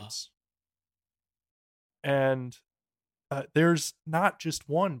museums. And there's not just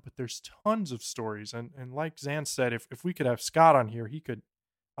one, but there's tons of stories. And like Xan said, if we could have Scott on here, he could,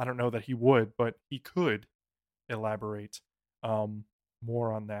 I don't know that he would, but he could elaborate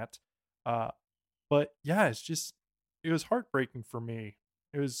more on that. But yeah, it was heartbreaking for me.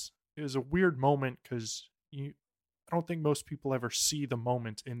 It was a weird moment because I don't think most people ever see the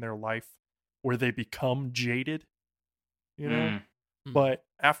moment in their life where they become jaded, But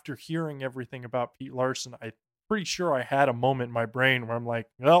after hearing everything about Pete Larson, I'm pretty sure I had a moment in my brain where I'm like,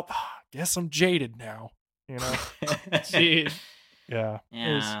 well, guess I'm jaded now, Jeez. Yeah.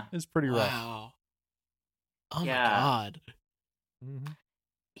 It's pretty rough. Wow. Oh my God. Mm-hmm.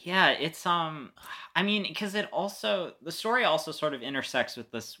 Yeah, it's I mean, because the story also sort of intersects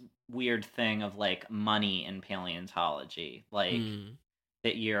with this weird thing of like money in paleontology, like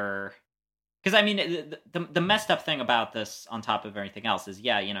that because I mean the messed up thing about this, on top of everything else, is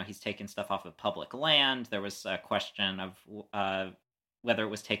he's taking stuff off of public land. There was a question of whether it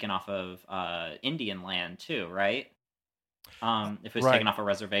was taken off of Indian land too, right? If it was taken off a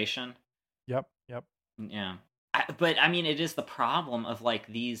reservation. Yep. Yeah. But I mean, it is the problem of like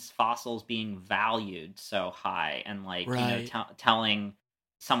these fossils being valued so high, and like telling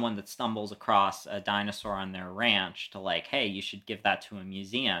someone that stumbles across a dinosaur on their ranch to like, hey, you should give that to a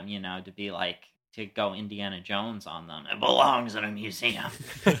museum, to be like, to go Indiana Jones on them. It belongs in a museum.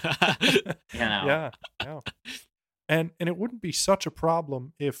 Yeah. And it wouldn't be such a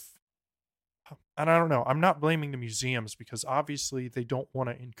problem if, and I don't know, I'm not blaming the museums because obviously they don't want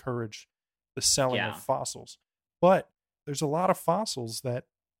to encourage the selling of fossils. But there's a lot of fossils that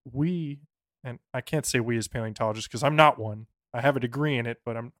and I can't say we as paleontologists because I'm not one. I have a degree in it,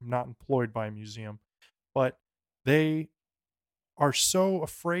 but I'm not employed by a museum. But they are so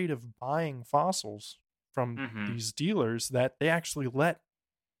afraid of buying fossils from these dealers that they actually let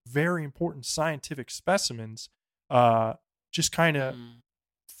very important scientific specimens just kind of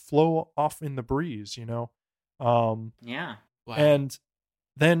flow off in the breeze, Wow. And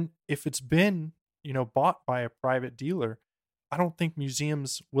then if it's been bought by a private dealer, I don't think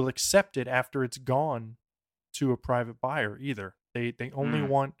museums will accept it after it's gone to a private buyer either. They only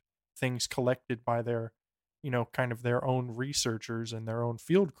want things collected by their, kind of their own researchers and their own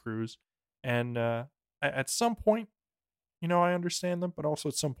field crews. And at some point, I understand them, but also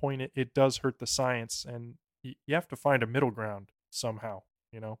at some point it does hurt the science, and you have to find a middle ground somehow,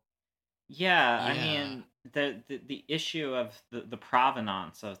 Yeah, I Yeah. mean the issue of the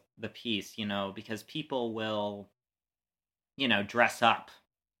provenance of the piece, because people will, dress up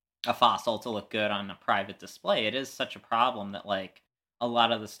a fossil to look good on a private display. It is such a problem that like a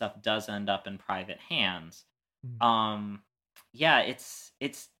lot of the stuff does end up in private hands. Mm. Um yeah, it's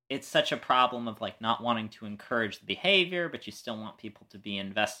such a problem of like not wanting to encourage the behavior, but you still want people to be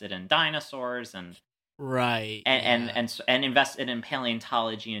invested in dinosaurs Right. and Yeah. and and invested in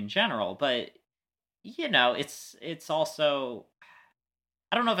paleontology in general. But it's also,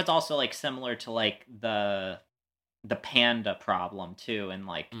 I don't know if it's also like similar to like the panda problem too in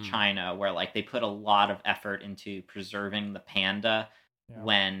like Mm. China, where like they put a lot of effort into preserving the panda Yeah.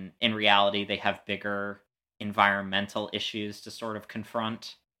 when in reality they have bigger environmental issues to sort of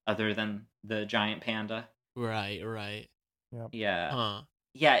confront other than the giant panda. Right. Right. Yeah. Yeah. Huh.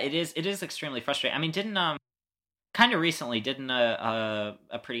 Yeah, it is extremely frustrating. I mean, didn't kind of recently didn't a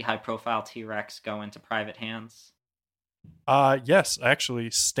pretty high profile T-Rex go into private hands? Yes,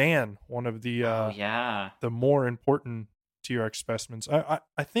 actually, Stan, one of Oh yeah. the more important T-Rex specimens.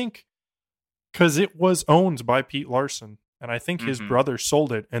 I think because it was owned by Pete Larson, and I think his Mhm. brother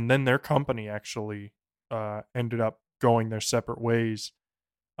sold it, and then their company actually ended up going their separate ways.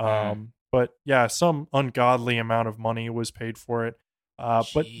 Mm. But yeah, some ungodly amount of money was paid for it. But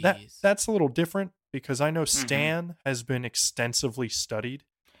Jeez. that's a little different because I know Mhm. Stan has been extensively studied. Uh,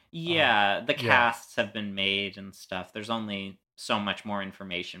 Yeah, the yeah, casts have been made and stuff. There's only so much more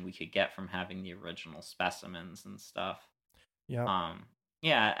information we could get from having the original specimens and stuff. yeah, Um,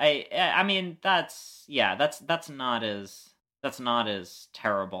 yeah, I mean that's not as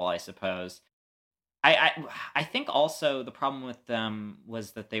terrible, I suppose. I think also the problem with them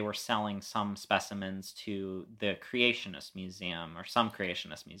was that they were selling some specimens to the Creationist Museum or some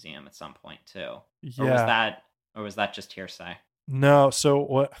Creationist Museum at some point too. Or was yeah. that or was that just hearsay? No, so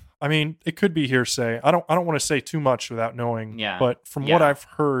what I mean, it could be hearsay. I don't want to say too much without knowing, Yeah. but from what Yeah. I've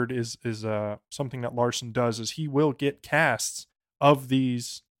heard is something that Larson does is he will get casts of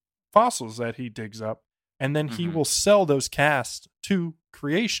these fossils that he digs up, and then he Mhm. will sell those casts to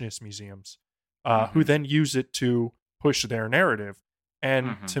creationist museums, who Mhm. then use it to push their narrative. And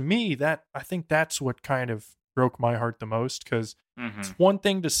Mhm. to me, that I think that's what kind of broke my heart the most because it's Mhm. one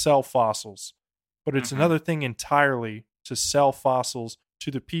thing to sell fossils, but it's Mhm. another thing entirely to sell fossils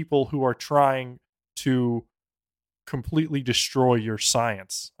to the people who are trying to completely destroy your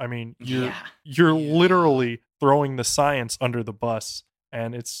science. I mean, Yeah. you're Yeah. literally throwing the science under the bus,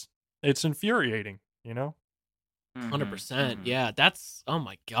 and it's infuriating, you know? 100%. Mhm. Yeah. That's, oh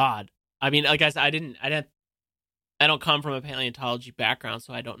my God. I mean, like I said, I don't come from a paleontology background,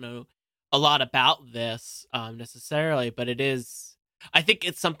 so I don't know a lot about this necessarily, but I think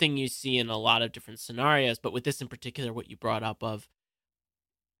it's something you see in a lot of different scenarios, but with this in particular, what you brought up of,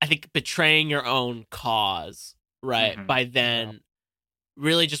 I think betraying your own cause, right? Mhm. By Yeah. then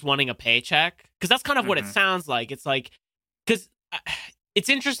really just wanting a paycheck. Because that's kind of what it Mhm. sounds like. It's like, because it's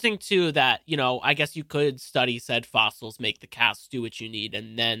interesting too that, I guess you could study said fossils, make the casts do what you need,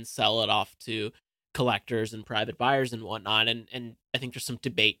 and then sell it off to collectors and private buyers and whatnot. And I think there's some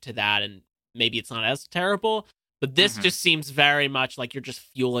debate to that, and maybe it's not as terrible. But this Mhm. just seems very much like you're just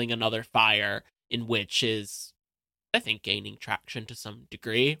fueling another fire, in which is, I think, gaining traction to some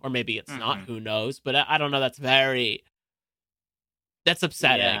degree, or maybe it's not. Mhm. Who knows? But I don't know. That's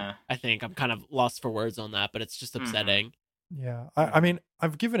upsetting. Yeah. I think I'm kind of lost for words on that, but it's just Mhm. upsetting. Yeah. I Mhm. mean,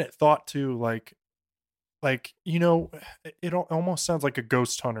 I've given it thought too, like it almost sounds like a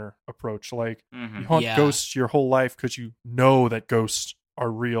ghost hunter approach. Like you Mhm. hunt Yeah. ghosts your whole life because you know that ghosts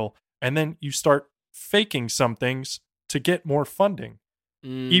are real, and then you start faking some things to get more funding,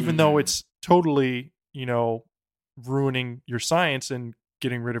 even though Mm, Mhm. it's totally ruining your science and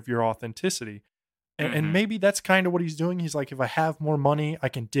getting rid of your authenticity. And Mhm. maybe that's kind of what he's doing. He's like, if I have more money, I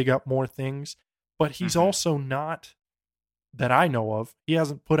can dig up more things. But he's Mhm. also not, that I know of, he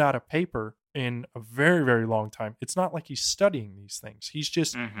hasn't put out a paper in a very, very long time. It's not like he's studying these things. He's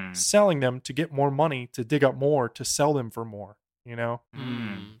just Mhm. selling them to get more money, to dig up more, to sell them for more, you know?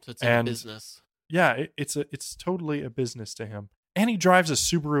 Mm. so it's like a And business. yeah, it's totally a business to him. And he drives a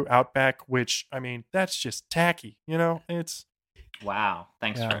Subaru Outback, which I mean, that's just tacky, you know? It's Wow.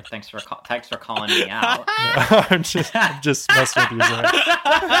 Thanks yeah. for thanks for calling me out. No, I'm just messing with you, Zach.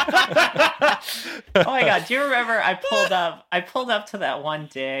 Oh my god, do you remember I pulled up to that one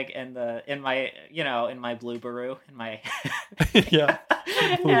dig in my Blueberry in my Yeah.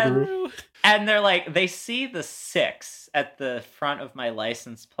 and Blueberry. Subaru. and they're like they see the 6 at the front of my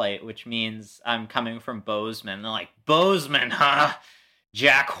license plate, which means I'm coming from Bozeman. They're like, "Bozeman, huh?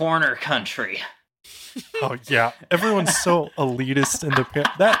 Jack Horner country." Oh yeah, everyone's so elitist in the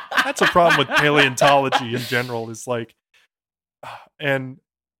that's a problem with paleontology in general. Is like, and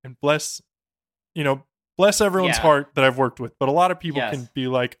bless bless everyone's Yeah. heart that I've worked with, but a lot of people Yes. can be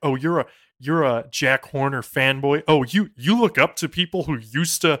like, oh, you're a Jack Horner fanboy. Oh, you look up to people who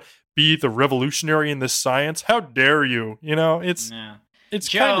used to be the revolutionary in this science. How dare you? It's Yeah. it's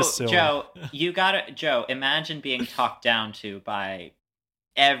kind Joe, of silly. Joe, imagine being talked down to by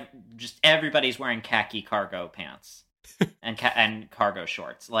just everybody's wearing khaki cargo pants and cargo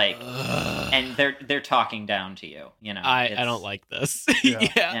shorts, like, and they're talking down to you. I don't like this. Yeah.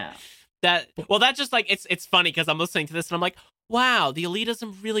 Yeah. That's just like it's funny because I'm listening to this and I'm like, wow, the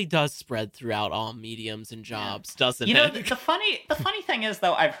elitism really does spread throughout all mediums and jobs, doesn't it? The funny thing is,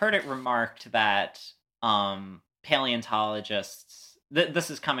 though, I've heard it remarked that paleontologists. This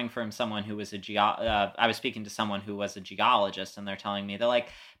is coming from someone who was I was speaking to someone who was a geologist, and they're telling me, they're like,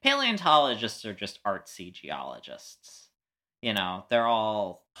 paleontologists are just artsy geologists. They're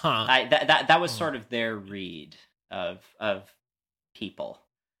all. That was sort of their read of people.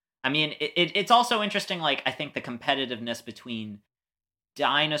 I mean, it's also interesting. Like, I think the competitiveness between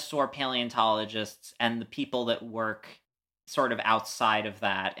dinosaur paleontologists and the people that work sort of outside of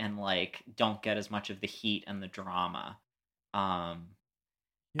that and like don't get as much of the heat and the drama. I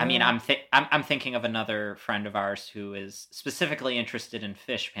mean, I'm thinking of another friend of ours who is specifically interested in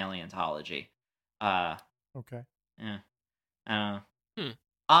fish paleontology. Okay. Yeah.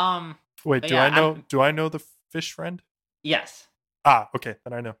 Wait, do I know the fish friend? Yes. Okay,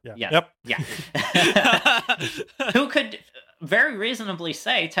 then I know. Yeah. Yes. Yep. Yeah. Who could very reasonably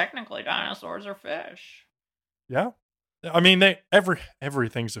say technically dinosaurs are fish? Yeah. I mean,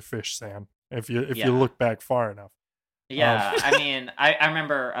 everything's a fish, Sam. If you look back far enough. Yeah, I mean, I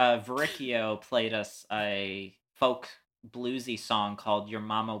remember Vericchio played us a folk bluesy song called "Your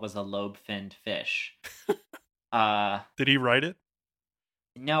Mama Was a Lobe-Finned Fish." Did he write it?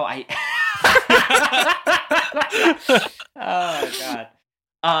 No, oh God.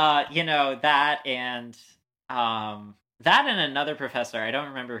 That and another professor, I don't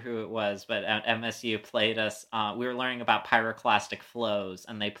remember who it was, but at MSU played us. We were learning about pyroclastic flows,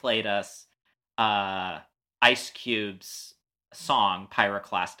 and they played us Ice Cube's song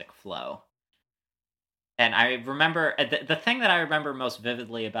 "Pyroclastic Flow." And I remember the thing that I remember most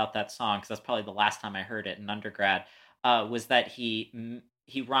vividly about that song, because that's probably the last time I heard it in undergrad, was that he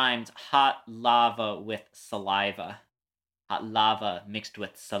rhymed hot lava with saliva. Hot lava mixed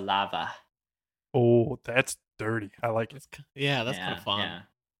with saliva. Oh, that's dirty. I like it. That's kind of fun.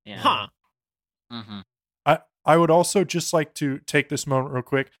 Yeah. Huh. Mm-hmm. I would also just like to take this moment real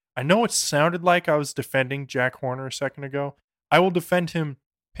quick. I know it sounded like I was defending Jack Horner a second ago. I will defend him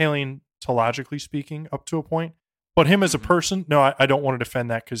paleontologically speaking up to a point. But him as a person, no, I don't want to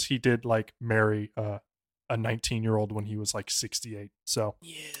defend that because he did like marry a 19-year-old when he was like 68. So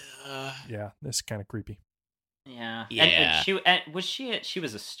yeah, this is kind of creepy. Yeah. Yeah. And she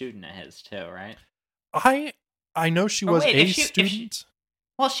was a student of his too, right? I know she was a student.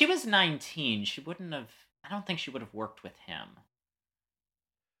 Well, she was 19. She wouldn't have. I don't think she would have worked with him.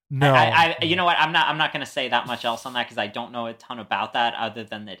 No. You know what? I'm not going to say that much else on that because I don't know a ton about that other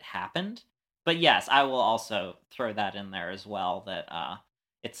than it happened. But yes, I will also throw that in there as well. That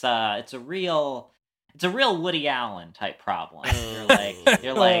it's a real Woody Allen type problem.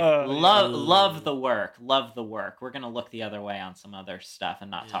 You're like love the work. We're gonna look the other way on some other stuff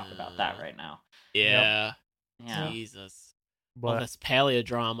and not talk about that right now. Yeah. Yep. Yeah. Jesus. But, this paleo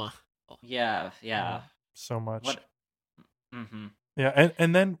drama. Yeah. So much. What? Mm-hmm. Yeah,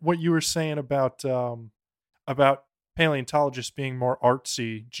 and then what you were saying about paleontologists being more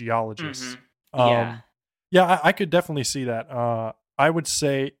artsy geologists. Mm-hmm. Yeah, I could definitely see that. I would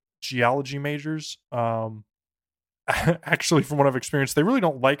say geology majors, actually, from what I've experienced, they really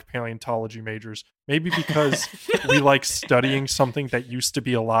don't like paleontology majors. Maybe because we like studying something that used to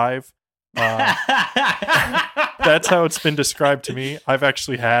be alive. That's how it's been described to me. I've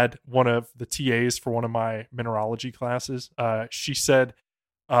actually had one of the TAs for one of my mineralogy classes. She said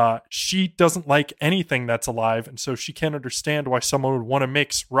she doesn't like anything that's alive, and so she can't understand why someone would want to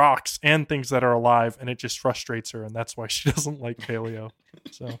mix rocks and things that are alive, and it just frustrates her, and that's why she doesn't like paleo.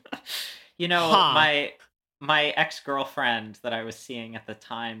 So, my ex-girlfriend that I was seeing at the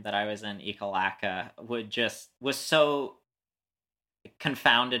time that I was in Ekalaka was so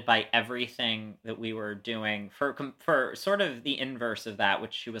confounded by everything that we were doing for sort of the inverse of that,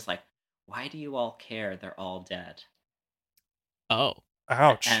 which she was like, why do you all care? They're all dead. Oh.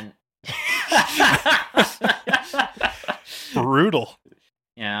 Ouch. And brutal.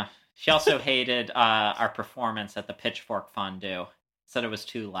 Yeah. She also hated our performance at the pitchfork fondue. Said it was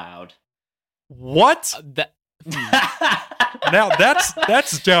too loud. What? Now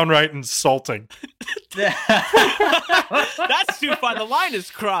that's downright insulting. That's too far. The line is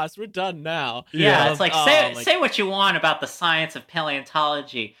crossed. We're done now. Yeah, it's like, say what you want about the science of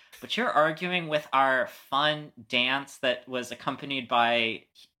paleontology, but you're arguing with our fun dance that was accompanied by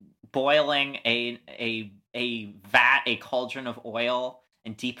boiling a cauldron of oil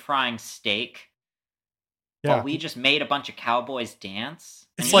and deep frying steak. Yeah. While we just made a bunch of cowboys dance.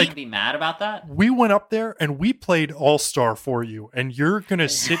 And It's you like, can be mad about that? We went up there and we played All-Star for you, and you're gonna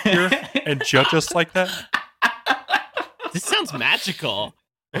sit here and judge us like that? This sounds magical.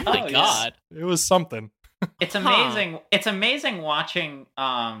 Oh my yes. God. It was something. It's amazing. It's amazing watching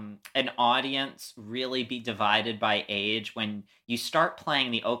an audience really be divided by age when you start playing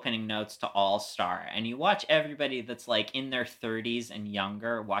the opening notes to All Star and you watch everybody that's like in their 30s and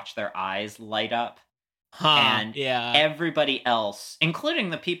younger watch their eyes light up. And everybody else, including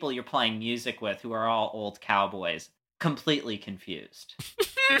the people you're playing music with, who are all old cowboys, completely confused.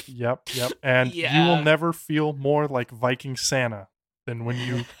 Yep. And you will never feel more like Viking Santa than when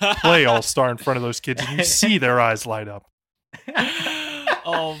you play All-Star in front of those kids and you see their eyes light up.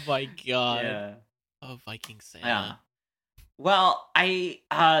 Oh my God. Yeah. Oh, Viking Santa. Yeah. Well, I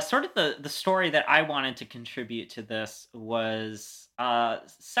sort of the story that I wanted to contribute to this was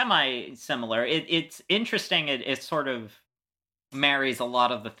semi-similar. It's interesting. It sort of marries a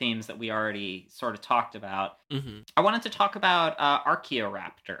lot of the themes that we already sort of talked about. Mm-hmm. I wanted to talk about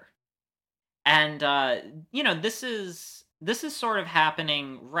Archeoraptor. And, this is sort of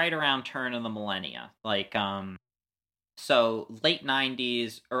happening right around turn of the millennia. Like, so late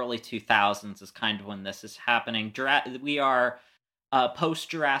 90s, early 2000s is kind of when this is happening. We are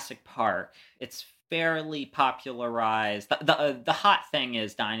post-Jurassic Park. It's fairly popularized. The hot thing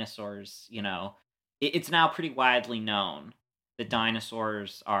is dinosaurs, it's now pretty widely known that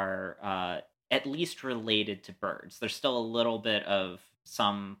dinosaurs are at least related to birds. There's still a little bit of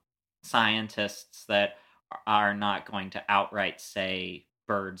some scientists that are not going to outright say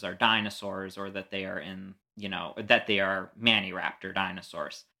birds are dinosaurs or that they are that they are maniraptor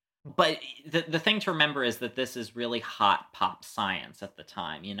dinosaurs. But the thing to remember is that this is really hot pop science at the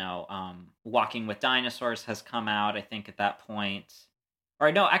time. Walking with Dinosaurs has come out, I think, at that point.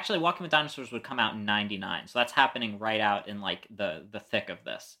 Or no, actually, Walking with Dinosaurs would come out in '99, so that's happening right out in like the thick of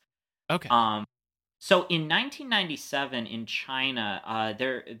this. Okay. So in 1997 in China,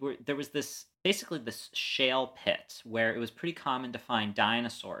 there was this shale pit where it was pretty common to find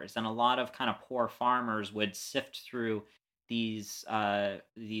dinosaurs, and a lot of kind of poor farmers would sift through these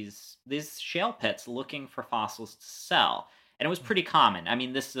shale pits looking for fossils to sell. And it was pretty common. I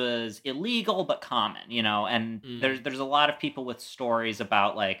mean, this was illegal but common, and there's a lot of people with stories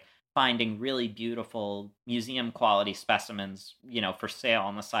about like finding really beautiful museum quality specimens, for sale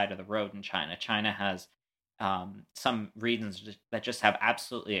on the side of the road in China. China has some regions that just have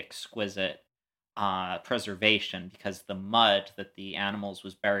absolutely exquisite preservation because the mud that the animals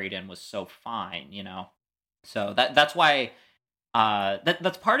was buried in was so fine, So that's why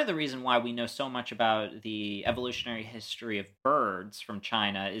that's part of the reason why we know so much about the evolutionary history of birds from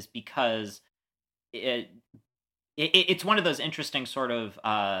China is because it's one of those interesting sort of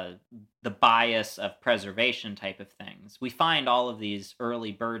the bias of preservation type of things. We find all of these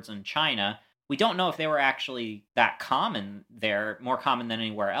early birds in China. We don't know if they were actually that common there, more common than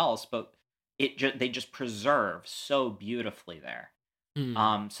anywhere else, but they just preserve so beautifully there.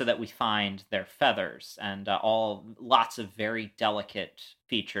 So that we find their feathers and lots of very delicate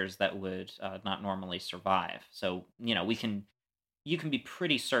features that would not normally survive. So you can be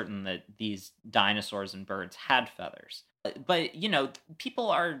pretty certain that these dinosaurs and birds had feathers. But people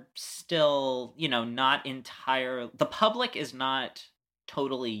are still not the public is not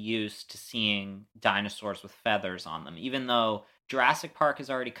totally used to seeing dinosaurs with feathers on them, even though Jurassic Park has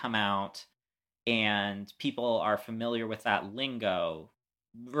already come out. And people are familiar with that lingo.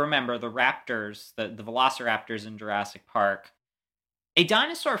 Remember, the raptors, the velociraptors in Jurassic Park, a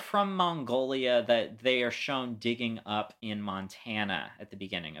dinosaur from Mongolia that they are shown digging up in Montana at the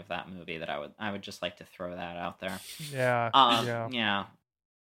beginning of that movie. That I would just like to throw that out there. Yeah.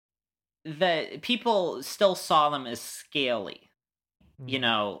 That people still saw them as scaly.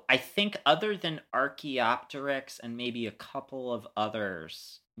 I think other than Archaeopteryx and maybe a couple of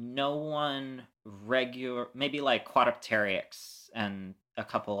others, no one maybe like Quadripteryx and a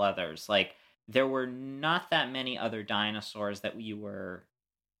couple others, like there were not that many other dinosaurs that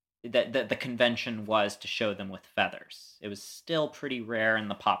that the convention was to show them with feathers. It was still pretty rare in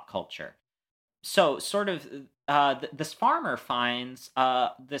the pop culture. So sort of this farmer finds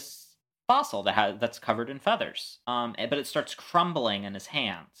this fossil that's covered in feathers. But it starts crumbling in his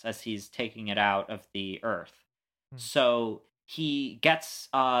hands as he's taking it out of the earth. So he gets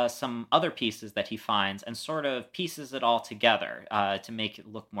some other pieces that he finds and sort of pieces it all together to make it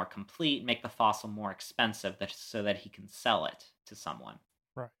look more complete, make the fossil more expensive, so that he can sell it to someone.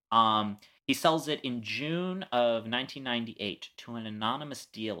 Right. He sells it in June of 1998 to an anonymous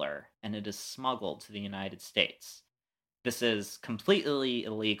dealer, and it is smuggled to the United States. This is completely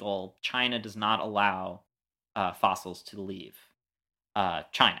illegal. China does not allow fossils to leave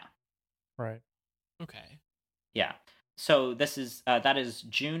China. Right. Okay. Yeah. So that is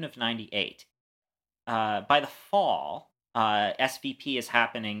June of 98. By the fall, SVP is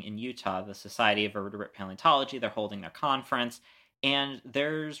happening in Utah, the Society of Vertebrate Paleontology. They're holding their conference, and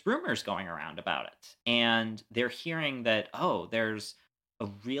there's rumors going around about it. And they're hearing that, there's a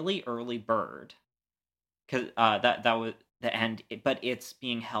really early bird, because that was the end, but it's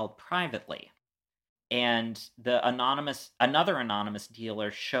being held privately. And another anonymous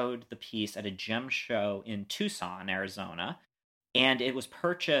dealer showed the piece at a gem show in Tucson, Arizona, and it was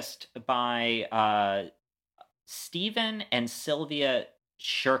purchased by Stephen and Sylvia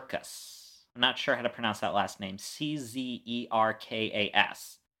Shirkas. I'm not sure how to pronounce that last name. Czerkas.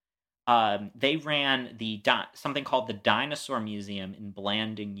 They ran something called the Dinosaur Museum in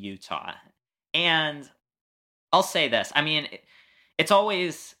Blanding, Utah. And I'll say this. I mean, it's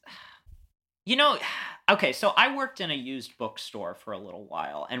always... okay, so I worked in a used bookstore for a little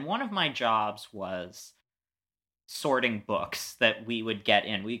while, and one of my jobs was sorting books that we would get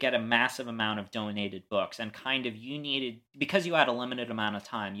in. We get a massive amount of donated books, and because you had a limited amount of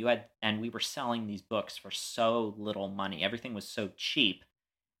time, and we were selling these books for so little money. Everything was so cheap.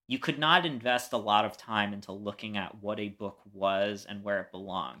 You could not invest a lot of time into looking at what a book was and where it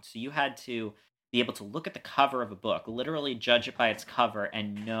belonged. So you had to be able to look at the cover of a book, literally judge it by its cover,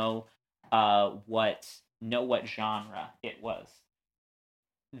 and know what genre it was.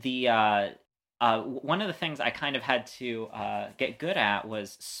 One of the things I kind of had to get good at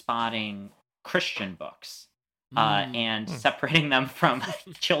was spotting Christian books and separating them from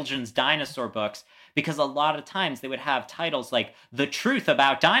children's dinosaur books, because a lot of times they would have titles like "The Truth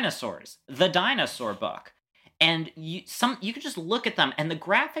About Dinosaurs," "The Dinosaur Book," and you could just look at them, and the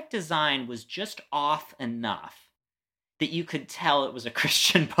graphic design was just off enough that you could tell it was a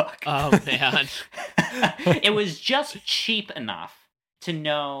Christian book. Oh, man. It was just cheap enough to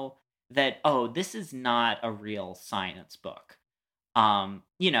know that, this is not a real science book. Right.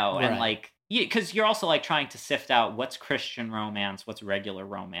 And like, because you're also like trying to sift out what's Christian romance, what's regular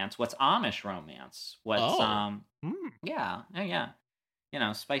romance, what's Amish romance, what's, yeah.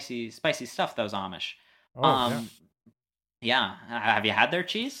 Spicy stuff, those Amish. Yeah. Have you had their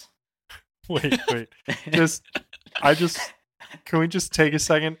cheese? Wait. Can we just take a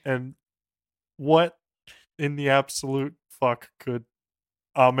second, and what in the absolute fuck could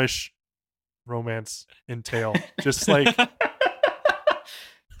Amish romance entail? Just like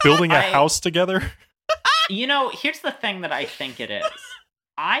building a house together? Here's the thing that I think it is.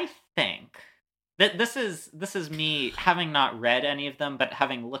 I think that this is me having not read any of them, but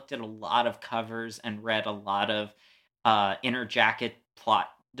having looked at a lot of covers and read a lot of inner jacket plot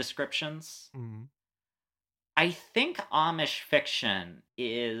descriptions. Mm-hmm. I think Amish fiction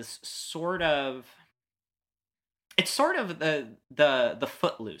is sort of the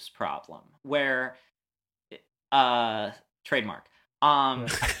Footloose problem, where trademark.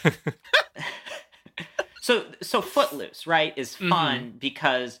 So Footloose, right, is fun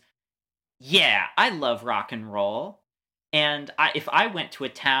because I love rock and roll. And if I went to a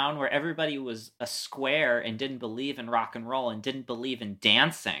town where everybody was a square and didn't believe in rock and roll and didn't believe in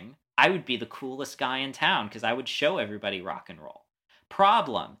dancing, I would be the coolest guy in town because I would show everybody rock and roll.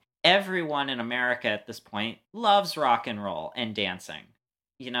 Problem: everyone in America at this point loves rock and roll and dancing,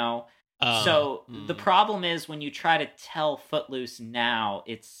 So the problem is, when you try to tell Footloose now,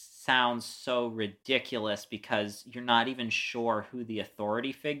 it sounds so ridiculous because you're not even sure who the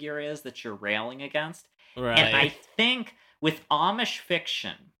authority figure is that you're railing against. Right. And I think with Amish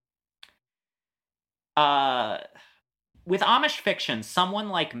fiction, someone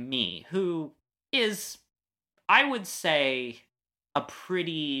like me, who is, I would say,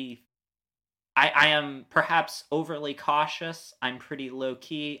 I am perhaps overly cautious. I'm pretty low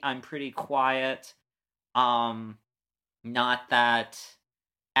key. I'm pretty quiet. Not that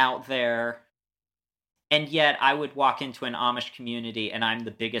out there. And yet I would walk into an Amish community and I'm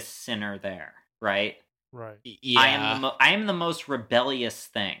the biggest sinner there, right? Right. Yeah. I am the most rebellious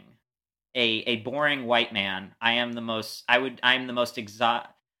thing. A boring white man. I am the most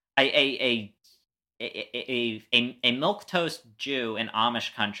a milquetoast Jew in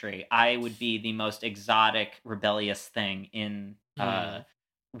Amish country, I would be the most exotic, rebellious thing in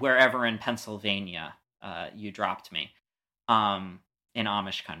wherever in Pennsylvania you dropped me, in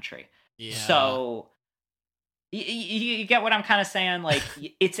Amish country. Yeah. So you get what I'm kind of saying? Like,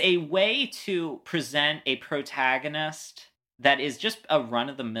 it's a way to present a protagonist that is just a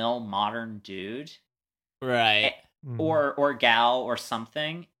run-of-the-mill modern dude, Right. or gal or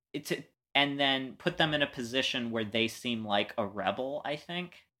something. And then put them in a position where they seem like a rebel, I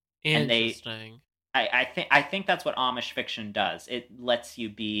think. Interesting. And I think that's what Amish fiction does. It lets you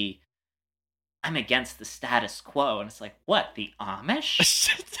be, I'm against the status quo, and it's like, what, the Amish?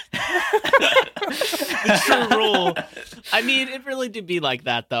 The true rule. I mean, it really did be like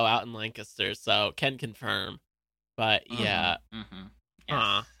that though out in Lancaster, so can confirm. But yeah.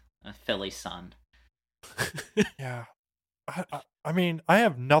 Yes. A Philly son. Yeah. I mean, I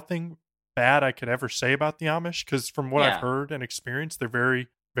have nothing bad I could ever say about the Amish, because from what I've heard and experienced, they're very,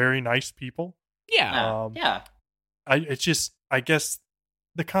 very nice people. Yeah. It's just, I guess,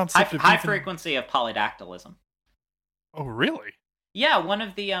 the concept of high frequency of polydactylism. Oh, really? Yeah, one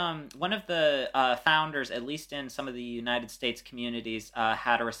of the founders, at least in some of the United States communities,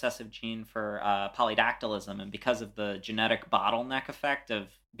 had a recessive gene for polydactylism, and because of the genetic bottleneck effect of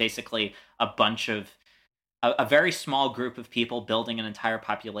basically a bunch of a very small group of people building an entire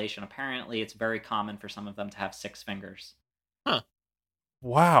population, apparently it's very common for some of them to have 6 fingers. Huh.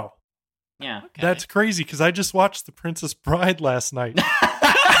 Wow. Yeah. Okay. That's crazy, because I just watched The Princess Bride last night.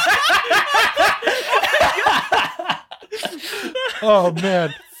 Oh,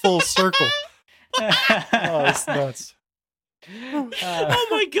 man. Full circle. Oh, it's nuts. Oh,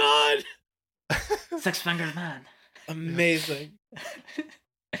 my God. 6-fingered man. Amazing.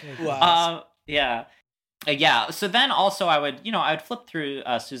 Wow. Yeah. Yeah, so then also I would flip through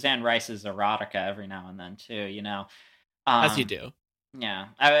Suzanne Rice's erotica every now and then too, As you do. Yeah,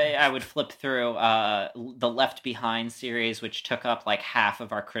 I would flip through the Left Behind series, which took up like half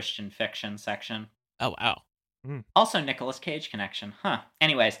of our Christian fiction section. Oh, wow. Also Nicolas Cage connection, huh?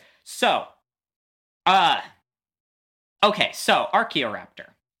 Anyways, so, okay, so Archeoraptor.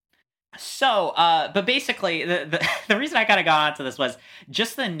 So, but basically, the reason I kind of got onto this was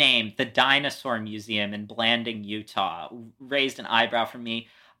just the name, the Dinosaur Museum in Blanding, Utah, raised an eyebrow for me.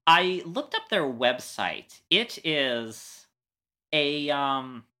 I looked up their website. It is it's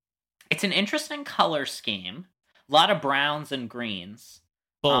an interesting color scheme. A lot of browns and greens.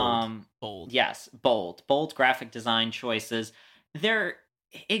 Bold. Yes, bold graphic design choices. Their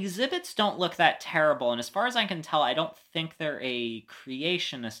exhibits don't look that terrible, and as far as I can tell, I don't think they're a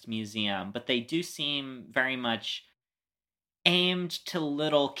creationist museum, but they do seem very much aimed to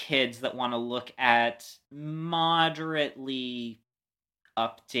little kids that want to look at moderately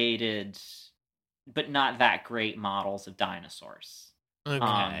updated, but not that great models of dinosaurs.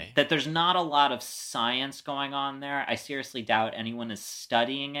 Okay. That there's not a lot of science going on there. I seriously doubt anyone is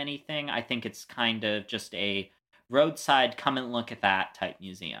studying anything. I think it's kind of just a roadside come and look at that type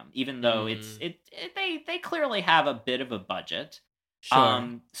museum, even though they clearly have a bit of a budget.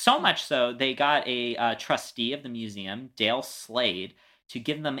 Sure. So much so they got a trustee of the museum, Dale Slade, to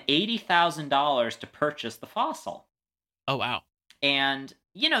give them $80,000 to purchase the fossil. Oh, wow. And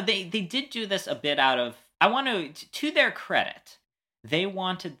they did do this a bit out of, I want to their credit, they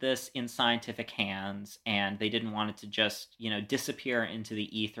wanted this in scientific hands, and they didn't want it to just disappear into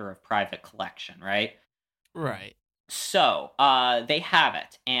the ether of private collection, right? Right. So, they have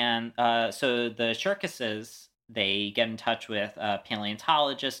it. And so the Shirkuses, they get in touch with a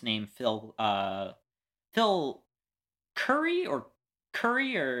paleontologist named Phil Curry or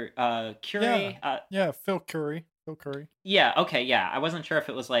Curie. Yeah, Phil Curry. Yeah, okay, yeah. I wasn't sure if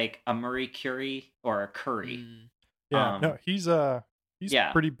it was like a Marie Curie or a Curry. Yeah, no, he's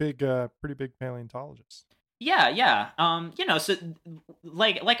pretty big paleontologist. Yeah. So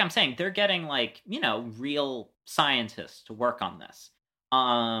like I'm saying, they're getting real scientists to work on this.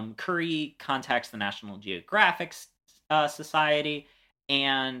 Curry contacts the National Geographic Society,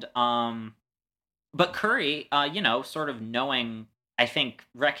 and but Curry, sort of knowing, I think,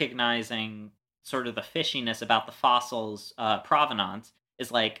 recognizing sort of the fishiness about the fossil's provenance,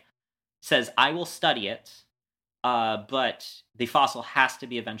 says, I will study it, but the fossil has to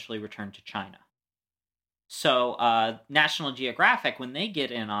be eventually returned to China. So National Geographic, when they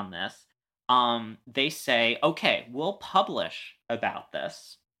get in on this, they say, okay, we'll publish about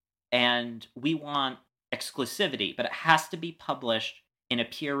this, and we want exclusivity, but it has to be published in a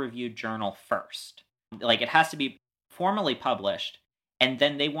peer-reviewed journal first. It has to be formally published, and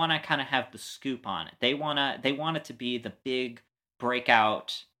then they want to kind of have the scoop on it. They want it to be the big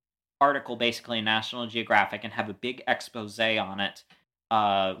breakout article basically in National Geographic and have a big expose on it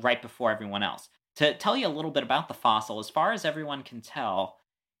right before everyone else. To tell you a little bit about the fossil, as far as everyone can tell,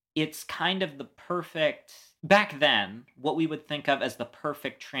 it's kind of the perfect, back then, what we would think of as the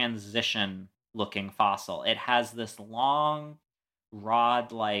perfect transition looking fossil. It has this long,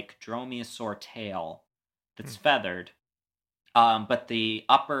 rod-like dromaeosaur tail that's feathered, but the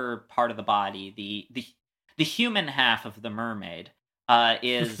upper part of the body, the human half of the mermaid,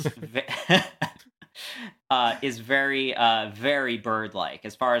 is is very very bird-like.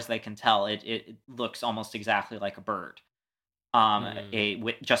 As far as they can tell, it looks almost exactly like a bird.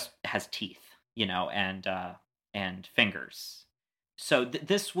 It just has teeth, and fingers. So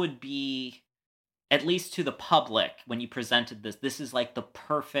this would be, at least to the public, when you presented this is like the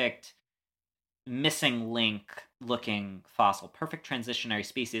perfect missing link looking fossil, perfect transitionary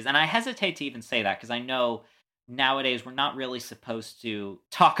species. And I hesitate to even say that because I know nowadays we're not really supposed to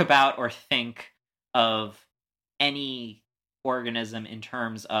talk about or think of any organism in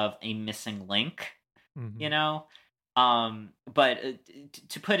terms of a missing link, but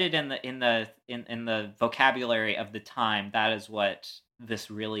to put it in the vocabulary of the time, that is what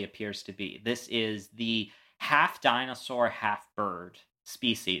this really appears to be. This is the half dinosaur, half bird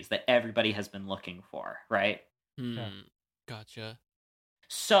species that everybody has been looking for, right? Gotcha.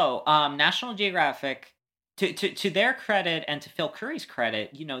 So, National Geographic, to their credit and to Phil Curry's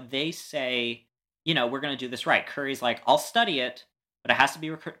credit, they say, we're going to do this right. Curry's like, I'll study it, but it has to be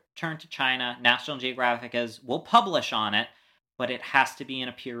returned to China. National Geographic we'll publish on it, but it has to be in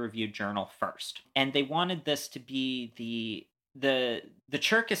a peer-reviewed journal first. And they wanted this to be the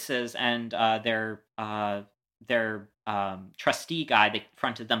Cherkesses and their trustee guy that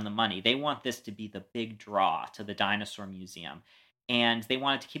fronted them the money. They want this to be the big draw to the dinosaur museum, and they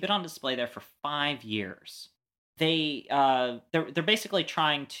wanted to keep it on display there for 5 years. They're basically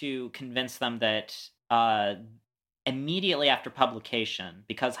trying to convince them that immediately after publication,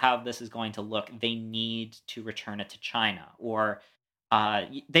 because how this is going to look, they need to return it to China, or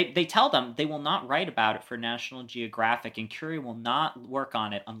they tell them they will not write about it for National Geographic, and Curie will not work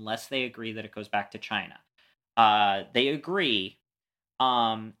on it unless they agree that it goes back to China. They agree,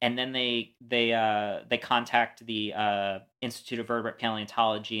 and then they contact the Institute of Vertebrate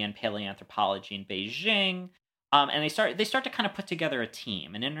Paleontology and Paleoanthropology in Beijing, and they start to kind of put together a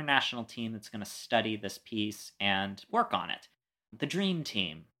team, an international team that's going to study this piece and work on it. The dream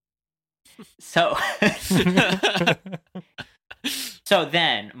team. So, so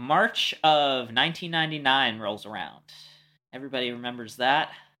then March of 1999 rolls around. Everybody remembers that.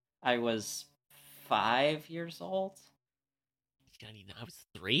 I was 5 years old. I was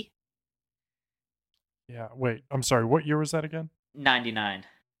 3. Yeah, wait. I'm sorry. What year was that again? 99.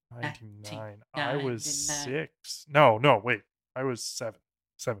 99. I was 6. No, wait. I was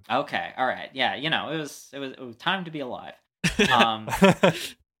 7. Okay, all right. Yeah, it was time to be alive.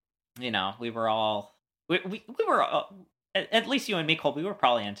 We were all we were at least you and me, Kolbe, we were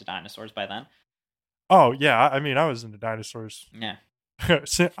probably into dinosaurs by then. Oh yeah, I mean, I was into dinosaurs. Yeah.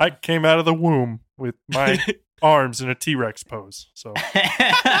 I came out of the womb with my arms in a T-Rex pose. So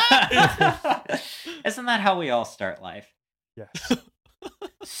isn't that how we all start life? Yes.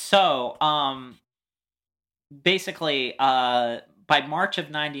 So, basically, by March of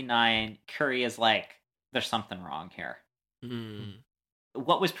 99, Curie is like, there's something wrong here.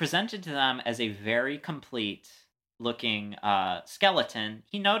 What was presented to them as a very complete looking skeleton,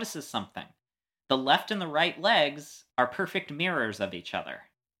 he notices something. The left and the right legs are perfect mirrors of each other.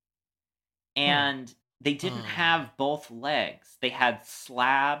 And they didn't have both legs. They had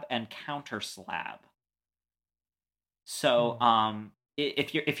slab and counter slab. So,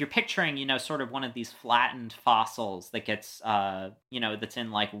 if you're picturing, sort of one of these flattened fossils that gets, that's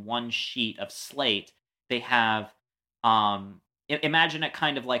in like one sheet of slate, they have, imagine it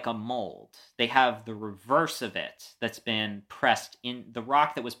kind of like a mold. They have the reverse of it that's been pressed in, the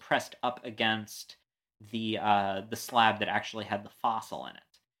rock that was pressed up against the slab that actually had the fossil in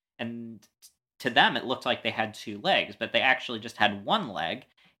it. And to them, it looked like they had 2 legs, but they actually just had 1 leg.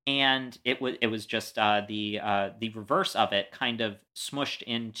 And it was just the reverse of it kind of smushed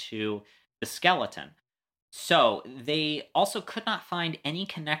into the skeleton. So they also could not find any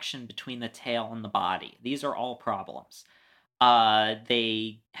connection between the tail and the body. These are all problems.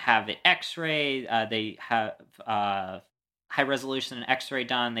 They have it X-ray. They have high resolution X-ray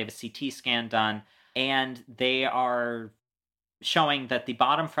done. They have a CT scan done, and they are showing that the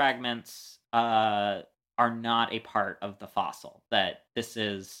bottom fragments are not a part of the fossil, that this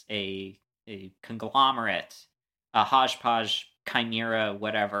is a conglomerate, a hodgepodge, chimera,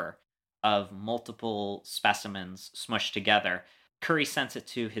 whatever, of multiple specimens smushed together. Curry sends it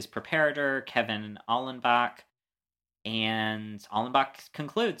to his preparator, Kevin Allenbach, and Allenbach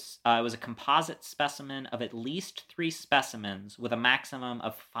concludes it was a composite specimen of at least 3 specimens with a maximum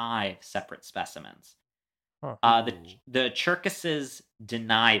of 5 separate specimens. Huh. The Cherkesses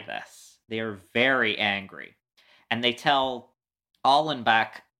deny this. They are very angry, and they tell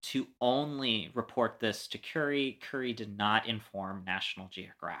Allenbach to only report this to Curry. Curry did not inform National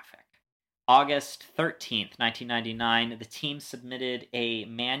Geographic. August 13th, 1999, the team submitted a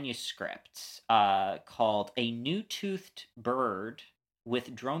manuscript called A New-Toothed Bird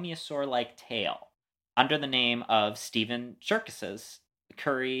with Dromaeosaur-like Tail under the name of Stephen Cherkesses,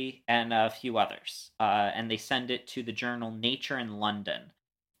 Curry, and a few others. And they send it to the journal Nature in London.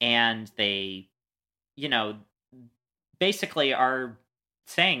 And they, basically are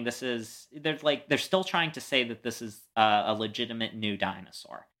saying this is, they're still trying to say that this is a legitimate new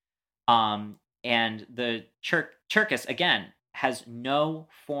dinosaur. And the Cherkes, again, has no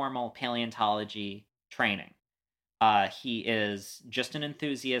formal paleontology training. He is just an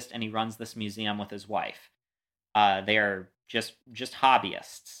enthusiast, and he runs this museum with his wife. They are just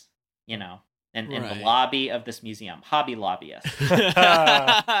hobbyists, in the lobby of this museum. Hobby lobbyists. We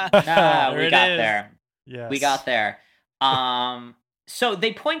got there. Yes. We got there. So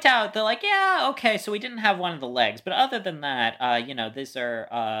they point out, they're like, yeah, okay, so we didn't have one of the legs, but other than that, these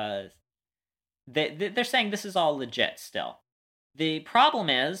are, they're saying this is all legit still. The problem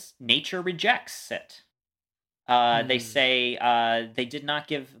is, nature rejects it. They say they did not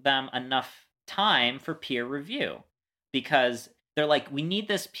give them enough time for peer review, because they're like, we need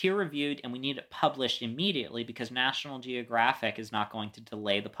this peer-reviewed and we need it published immediately because National Geographic is not going to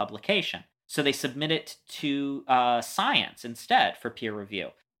delay the publication. So they submit it to Science instead for peer review.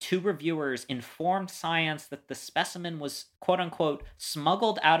 2 reviewers informed Science that the specimen was, quote-unquote,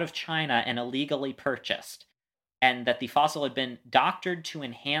 smuggled out of China and illegally purchased, and that the fossil had been doctored to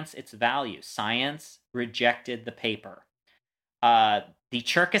enhance its value. Science rejected the paper. The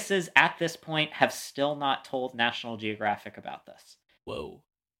Cherkesses at this point have still not told National Geographic about this. Whoa.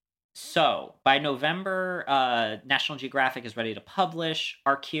 So, by November, National Geographic is ready to publish.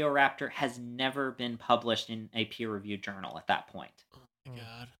 Archeoraptor has never been published in a peer-reviewed journal at that point. Oh my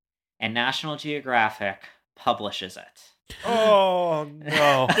god. And National Geographic publishes it. Oh,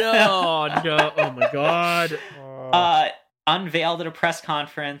 no. No. Oh my god. Unveiled at a press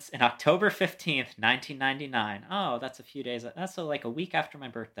conference in October 15th, 1999. Oh, that's a few days. That's like a week after my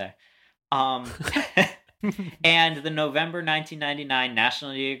birthday. And the November 1999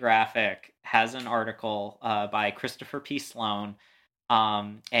 National Geographic has an article by Christopher P. Sloan,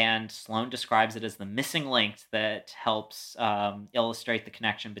 and Sloan describes it as the missing link that helps illustrate the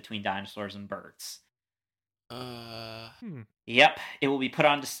connection between dinosaurs and birds. Yep, it will be put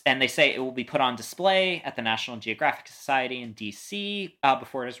on, and they say it will be put on display at the National Geographic Society in D.C.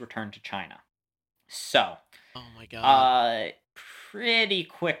 Before it is returned to China. So, oh my god, pretty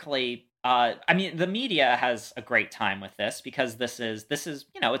quickly. The media has a great time with this because this is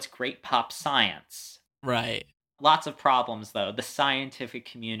it's great pop science. Right. Lots of problems though. The scientific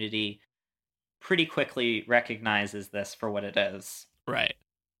community pretty quickly recognizes this for what it is. Right.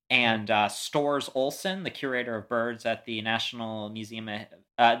 And Storrs Olson, the curator of birds at the National Museum,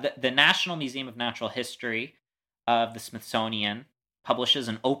 the National Museum of Natural History of the Smithsonian, publishes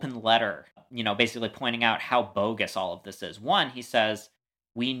an open letter, basically pointing out how bogus all of this is. One, he says,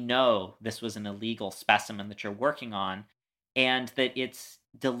 we know this was an illegal specimen that you're working on, and that it's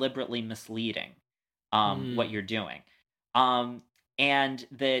deliberately misleading what you're doing. And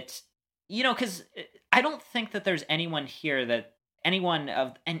that, because I don't think that there's anyone here that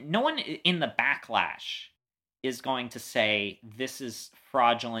no one in the backlash is going to say this is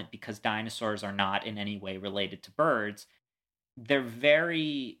fraudulent because dinosaurs are not in any way related to birds. They're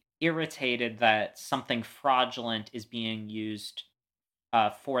very irritated that something fraudulent is being used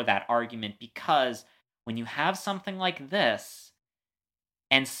for that argument, because when you have something like this,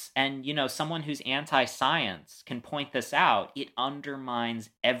 and someone who's anti-science can point this out, it undermines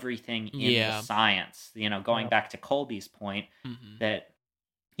everything in the science. Going back to Kolbe's point, that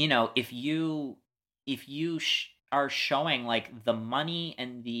if you are showing like the money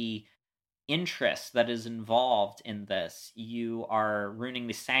and the interest that is involved in this, you are ruining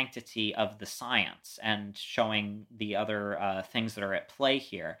the sanctity of the science and showing the other things that are at play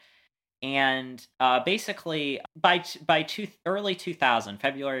here. And basically, by early 2000,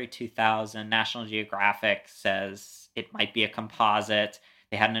 February 2000, National Geographic says it might be a composite.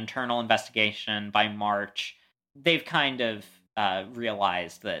 They had an internal investigation by March. They've kind of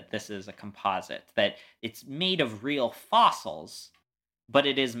realized that this is a composite, that it's made of real fossils, but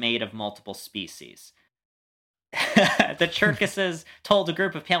it is made of multiple species. the Cherkesses told a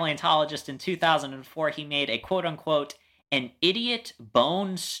group of paleontologists in 2004 he made a quote-unquote an idiot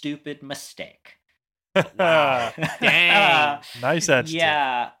bone-stupid mistake. Wow. Dang. Nice adjective.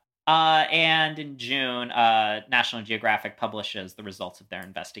 Yeah. And in June, National Geographic publishes the results of their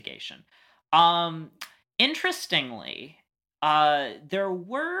investigation. Interestingly, there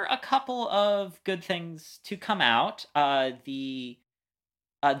were a couple of good things to come out. This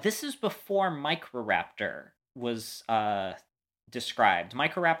is before Microraptor was described.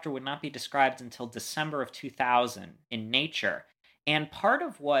 Microraptor would not be described until December of 2000 in Nature. And part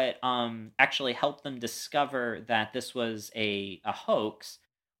of what actually helped them discover that this was a hoax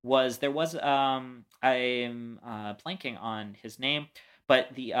was there was I'm blanking on his name,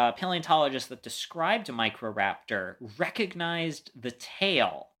 but the paleontologist that described Microraptor recognized the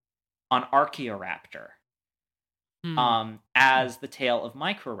tail on Archeoraptor as the tail of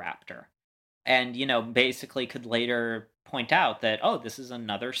Microraptor, and basically could later point out that, oh, this is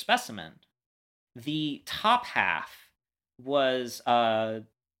another specimen. The top half was I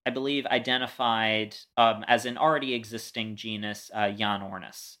believe identified as an already existing genus,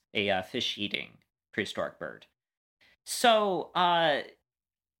 Janornis, a fish-eating prehistoric bird. So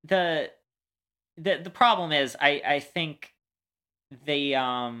the problem is, I think the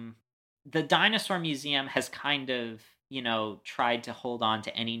Dinosaur Museum has kind of tried to hold on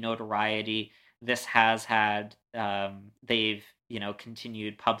to any notoriety this has had. They've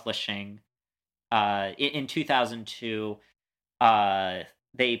continued publishing. In 2002.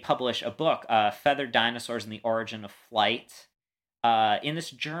 They publish a book, Feathered Dinosaurs and the Origin of Flight. In this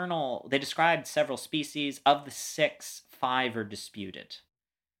journal, they described several species. Of the 6, 5 are disputed.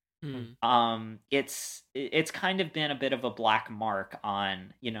 It's kind of been a bit of a black mark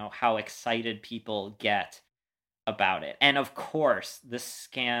on, how excited people get about it. And of course, this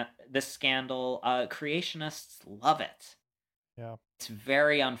scandal, creationists love it. Yeah. It's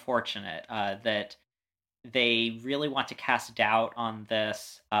very unfortunate that they really want to cast doubt on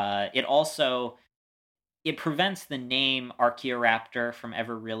this. It prevents the name Archeoraptor from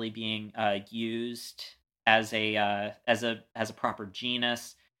ever really being used as a proper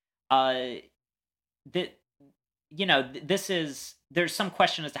genus. There's some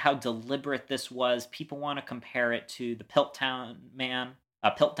question as to how deliberate this was. People want to compare it to the Piltdown Man,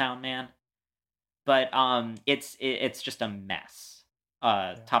 but it's just a mess,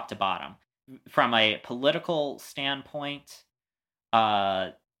 top to bottom. From a political standpoint,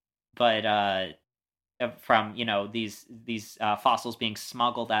 but from these fossils being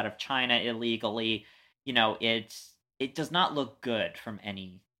smuggled out of China illegally, it does not look good from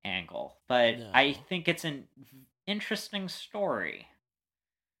any angle. But no. I think it's an interesting story.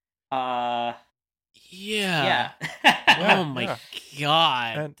 Yeah. Oh my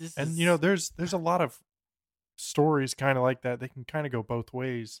god! There's a lot of stories kind of like that. They can kind of go both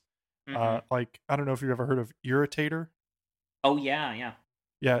ways. Like, I don't know if you've ever heard of Irritator. Oh, yeah.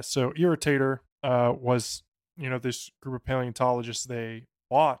 Yeah, so Irritator was, this group of paleontologists, they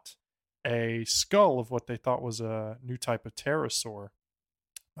bought a skull of what they thought was a new type of pterosaur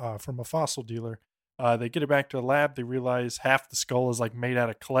from a fossil dealer. They get it back to the lab. They realize half the skull is like made out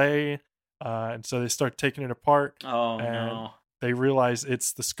of clay. And so they start taking it apart. Oh, and no. They realize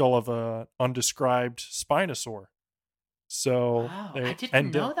it's the skull of an undescribed Spinosaur. So wow, I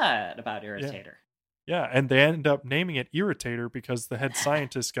didn't know that about Irritator. Yeah, and they end up naming it Irritator because the head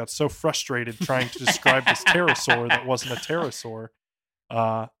scientist got so frustrated trying to describe this pterosaur that wasn't a pterosaur.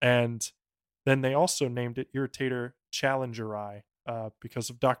 And then they also named it Irritator Challengeri because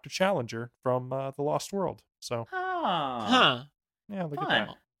of Dr. Challenger from The Lost World. So, yeah, look fun. at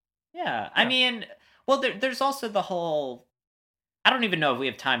that. Yeah, I mean, well, there's also the whole. I don't even know if we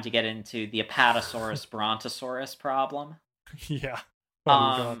have time to get into the Apatosaurus brontosaurus problem. Yeah.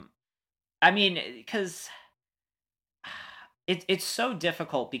 I mean, because it's so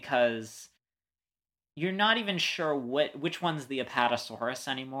difficult because you're not even sure which one's the Apatosaurus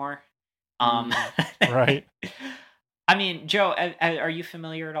anymore. Right. I mean, Joe, are you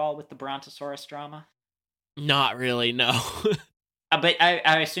familiar at all with the Brontosaurus drama? Not really, no. But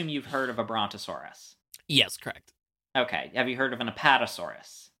I assume you've heard of a Brontosaurus. Yes, correct. Okay. Have you heard of an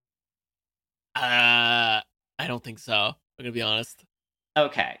Apatosaurus? I don't think so. I'm gonna be honest.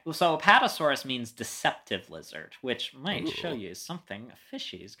 Okay. So Apatosaurus means deceptive lizard, which might show you something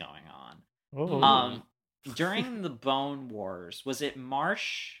fishy is going on. During the Bone Wars, was it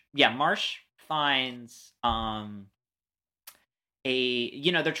Marsh? Yeah, Marsh finds they're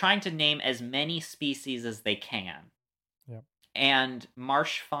trying to name as many species as they can. Yep. And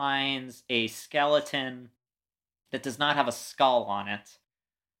Marsh finds a skeleton that does not have a skull on it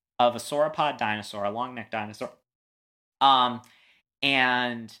of a sauropod dinosaur, a long-necked dinosaur,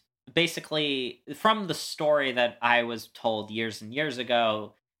 And basically, from the story that I was told years and years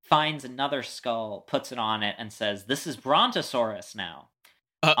ago, finds another skull, puts it on it, and says, "This is Brontosaurus now."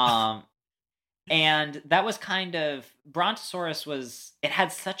 Um, and that was kind of Brontosaurus was. It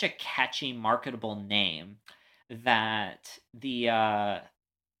had such a catchy, marketable name that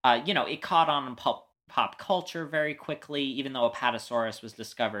it caught on in pop culture very quickly. Even though Apatosaurus was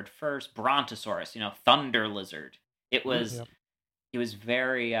discovered first, Brontosaurus, thunder lizard. It was. Yep. It was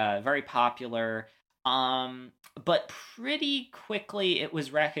very, very popular. But pretty quickly it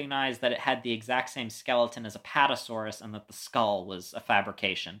was recognized that it had the exact same skeleton as Apatosaurus and that the skull was a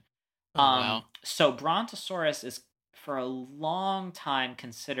fabrication. Wow. So Brontosaurus is for a long time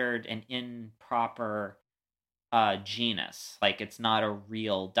considered an improper genus. Like, it's not a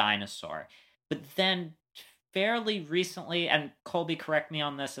real dinosaur. But then fairly recently, and Kolbe, correct me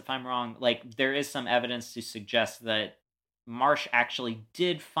on this if I'm wrong, like, there is some evidence to suggest that Marsh actually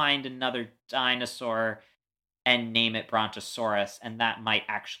did find another dinosaur and name it Brontosaurus, and that might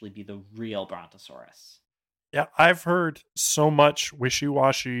actually be the real Brontosaurus. Yeah, I've heard so much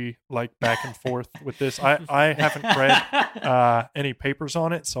wishy-washy, like, back and forth with this. I haven't read any papers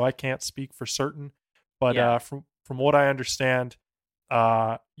on it, so I can't speak for certain. But from what I understand,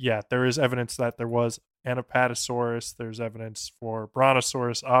 there is evidence that there was an Apatosaurus. There's evidence for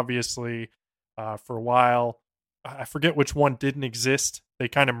Brontosaurus, obviously, for a while. I forget which one didn't exist. They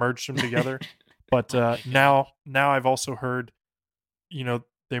kind of merged them together. But now I've also heard,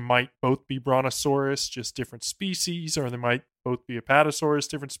 they might both be Brontosaurus, just different species, or they might both be Apatosaurus,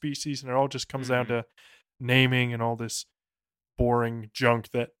 different species, and it all just comes down to naming and all this boring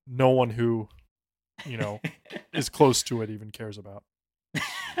junk that no one who, is close to it even cares about.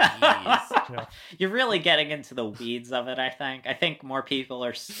 Yeah. You're really getting into the weeds of it, I think. I think more people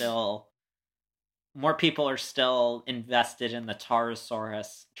are still invested in the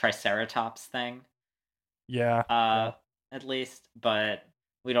Taurosaurus Triceratops thing. Yeah. At least, but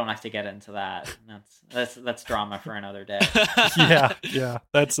we don't have to get into that. That's drama for another day. Yeah.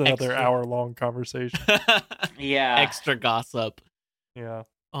 That's another hour-long conversation. Yeah. Extra gossip. Yeah.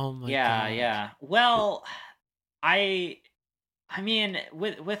 Oh my god. Yeah. Well, I mean,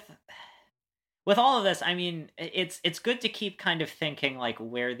 with all of this, I mean, it's good to keep kind of thinking like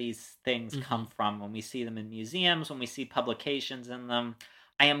where these things come from when we see them in museums, when we see publications in them.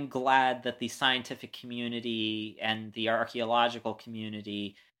 I am glad that the scientific community and the archaeological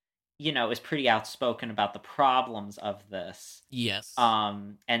community, is pretty outspoken about the problems of this. Yes.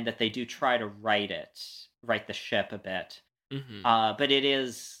 And that they do try to right the ship a bit. But it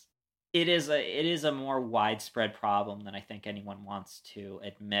is a more widespread problem than I think anyone wants to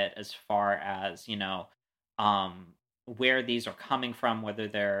admit, as far as where these are coming from, whether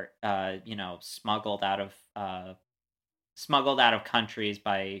they're smuggled out of countries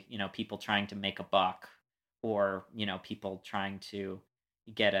by people trying to make a buck, or people trying to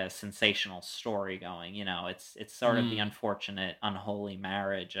get a sensational story going. It's sort of the unfortunate unholy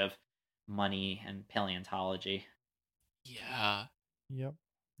marriage of money and paleontology. Yeah. Yep.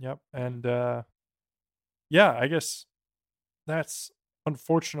 And I guess that's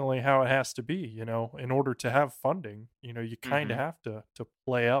unfortunately how it has to be, in order to have funding. You kind of have to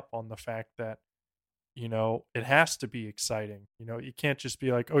play up on the fact that it has to be exciting. You can't just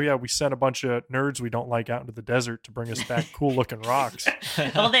be like, oh yeah, we sent a bunch of nerds we don't like out into the desert to bring us back cool looking rocks.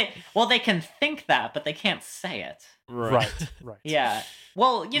 they can think that, but they can't say it. Right. Yeah.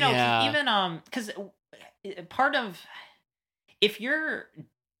 Well, even because part of, if your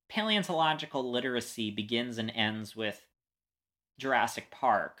paleontological literacy begins and ends with Jurassic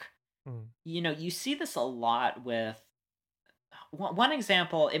Park, you see this a lot with one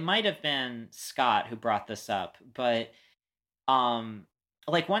example. It might have been Scott who brought this up, but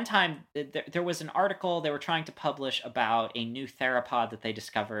like one time there was an article they were trying to publish about a new theropod that they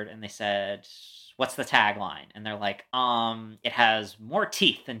discovered, and they said, what's the tagline? And they're like, it has more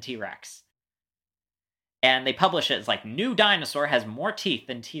teeth than T-Rex. And they publish it as like, new dinosaur has more teeth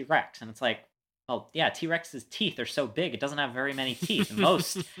than T-Rex. And it's like, well, yeah, T-Rex's teeth are so big, it doesn't have very many teeth. And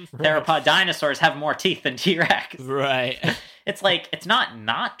most theropod dinosaurs have more teeth than T-Rex. Right. It's like, it's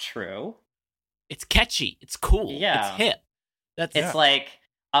not true. It's catchy. It's cool. Yeah. It's hip. It's like,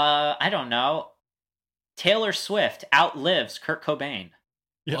 I don't know, Taylor Swift outlives Kurt Cobain.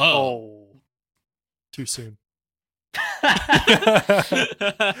 Yeah. Whoa. Oh, too soon.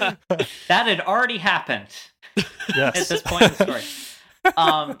 That had already happened. Yes. At this point in the story.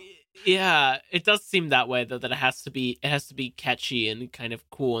 Yeah, it does seem that way though, that it has to be catchy and kind of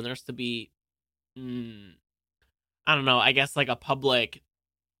cool, and there has to be I don't know, I guess like a public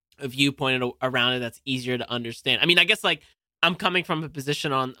viewpoint around it that's easier to understand. I mean, I guess like I'm coming from a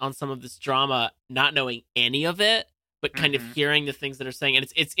position on some of this drama, not knowing any of it, but kind of hearing the things that are saying. And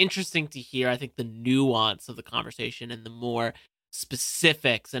it's interesting to hear, I think, the nuance of the conversation and the more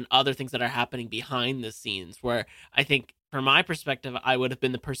specifics and other things that are happening behind the scenes, where I think from my perspective, I would have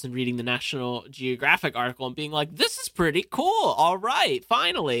been the person reading the National Geographic article and being like, this is pretty cool. All right,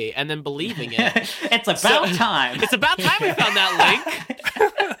 finally. And then believing it. It's about time. It's about time we found that link.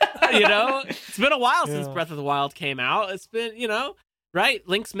 You know, it's been a while since Breath of the Wild came out. It's been, you know, right?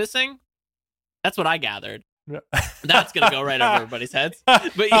 Link's missing. That's what I gathered. That's going to go right over everybody's heads.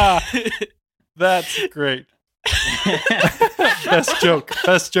 But that's great. Best joke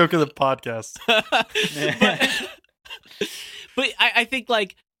of the podcast. But I think,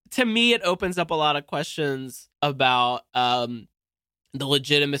 like, to me, it opens up a lot of questions about the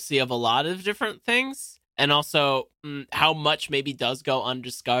legitimacy of a lot of different things, and also how much maybe does go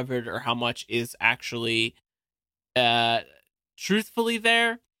undiscovered, or how much is actually truthfully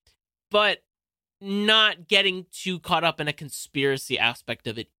there, but not getting too caught up in a conspiracy aspect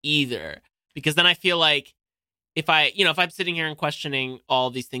of it either. Because then I feel like if I'm sitting here and questioning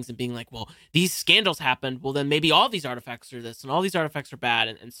all these things and being like, well, these scandals happened, well, then maybe all these artifacts are this and all these artifacts are bad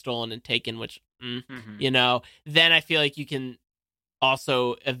and stolen and taken, which, you know, then I feel like you can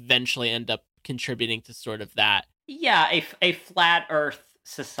also eventually end up contributing to sort of that. Yeah, a flat Earth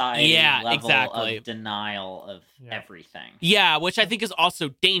society level exactly. of denial of everything. Yeah, which I think is also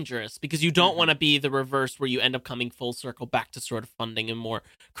dangerous, because you don't want to be the reverse, where you end up coming full circle back to sort of funding a more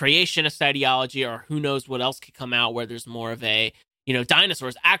creationist ideology, or who knows what else could come out, where there's more of a, you know,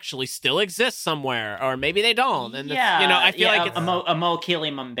 dinosaurs actually still exist somewhere, or maybe they don't. And yeah, you know, I feel like it's a Mo Keely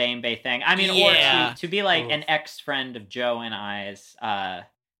Mbembe thing. I mean, or to be like an ex-friend of Joe and I's,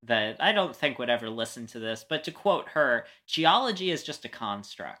 that I don't think would ever listen to this, but to quote her, geology is just a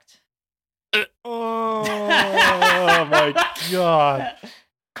construct. Oh my god.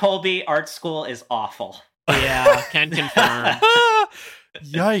 Kolbe art school is awful. Yeah, can confirm.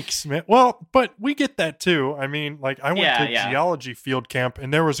 Yikes, man. Well, but we get that too. I mean, like, I went to geology field camp,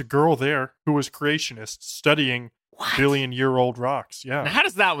 and there was a girl there who was creationist studying billion-year-old rocks. Yeah. Now, how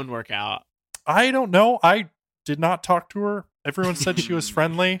does that one work out? I don't know. I did not talk to her. Everyone said she was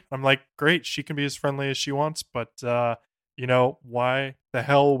friendly. I'm like, great, she can be as friendly as she wants, but, you know, why the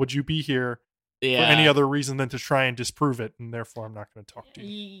hell would you be here for any other reason than to try and disprove it? And therefore, I'm not going to talk to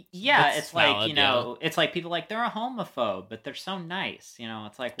you. Yeah, that's it's valid, like, you know, it's like people like, they're a homophobe, but they're so nice. You know,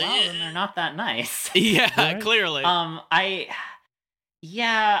 it's like, well, then they're not that nice. Yeah, right? Clearly.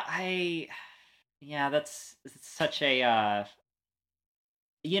 That's such a,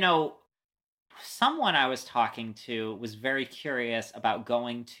 you know, someone I was talking to was very curious about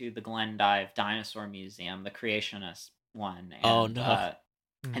going to the Glendive Dinosaur Museum, the creationist one, and,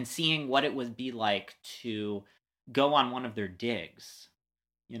 and seeing what it would be to go on one of their digs,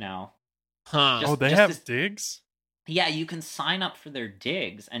 you know. They have digs? Yeah, you can sign up for their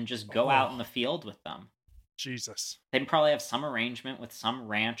digs and just go out in the field with them. Jesus. They'd probably have some arrangement with some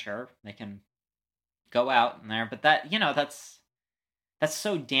rancher. They can go out in there, but that, you know, that's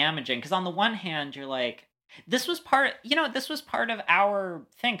so damaging, because on the one hand, you're like, this was part of our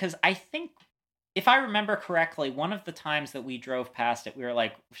thing, because I think, if I remember correctly, one of the times that we drove past it, we were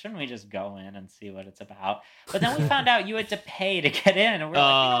like, shouldn't we just go in and see what it's about? But then we found out you had to pay to get in, and we're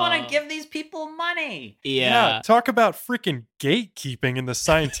like, we don't want to give these people money. Yeah. Talk about freaking gatekeeping in the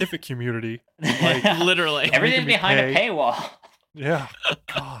scientific community. Like, literally. Everything's behind a paywall. Yeah.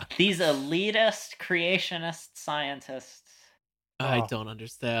 God. These elitist, creationist scientists. I don't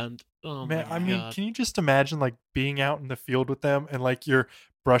understand. Oh, man, my I mean, God. can you just imagine, like, being out in the field with them, and, like, you're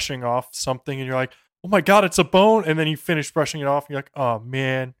brushing off something, and you're like, oh my God, it's a bone, and then you finish brushing it off, and you're like, oh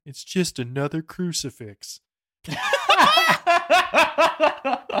man, it's just another crucifix. I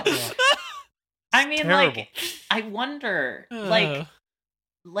mean, terrible. like, I wonder,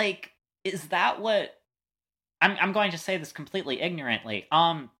 like, is that what? I'm going to say this completely ignorantly.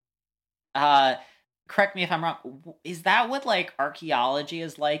 Correct me if I'm wrong. Is that what, like, archaeology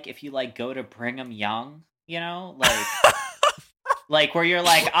is like if you, like, go to Brigham Young? You know, like, like, where you're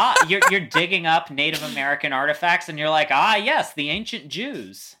like, you're digging up Native American artifacts, and you're like, yes, the ancient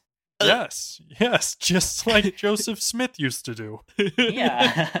Jews. Yes, just like Joseph Smith used to do.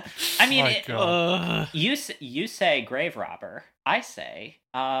 Yeah, I mean, you say grave robber, I say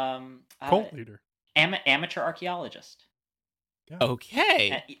cult leader, amateur archaeologist. Yeah.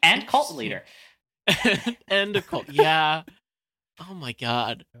 Okay, and cult leader. And a cult. Yeah. Oh my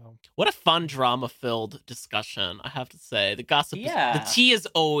God. What a fun drama-filled discussion, I have to say. The gossip the tea is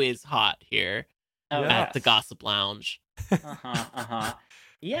always hot here at the Gossip Lounge.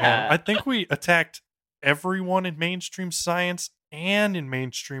 Yeah. I think we attacked everyone in mainstream science and in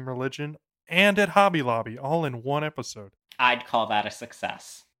mainstream religion and at Hobby Lobby all in one episode. I'd call that a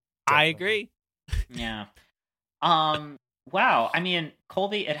success. I agree. Yeah. Wow. I mean,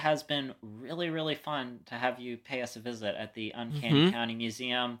 Kolbe, it has been really, really fun to have you pay us a visit at the Uncanny County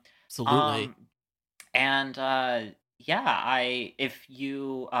Museum. Absolutely. And if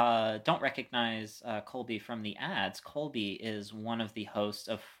you don't recognize Kolbe from the ads, Kolbe is one of the hosts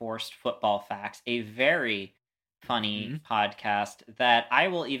of Forced Football Facts, a very funny podcast that I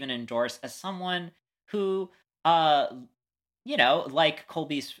will even endorse as someone who, like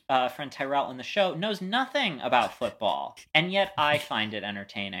Colby's friend Tyrell in the show, knows nothing about football, and yet I find it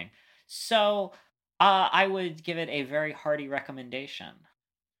entertaining. So I would give it a very hearty recommendation.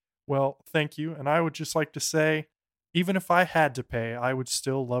 Well, thank you. And I would just like to say, even if I had to pay, I would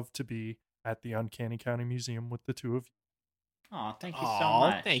still love to be at the Uncanny County Museum with the two of you. Oh, thank you so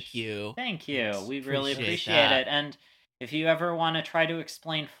much. Thank you. Thank you. We really appreciate it. And if you ever want to try to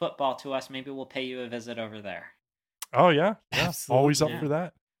explain football to us, maybe we'll pay you a visit over there. Oh, yeah. Absolutely. Always up for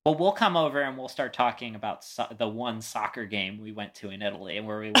that. Well, we'll come over and we'll start talking about the one soccer game we went to in Italy,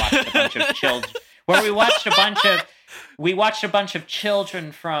 where we watched a bunch of children. Where we watched a bunch of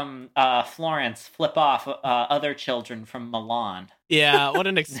children from Florence flip off other children from Milan. Yeah, what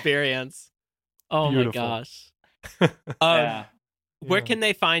an experience! Oh Beautiful. my gosh. Yeah. Where can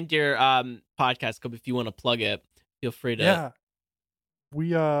they find your podcast? If you want to plug it, feel free to. Yeah.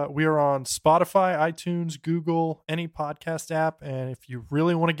 We are on Spotify, iTunes, Google, any podcast app. And if you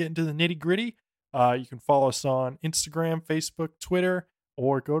really want to get into the nitty gritty, you can follow us on Instagram, Facebook, Twitter,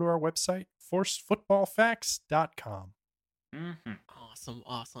 or go to our website, forcedfootballfacts.com.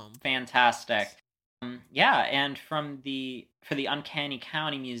 Awesome. Fantastic. And for the Uncanny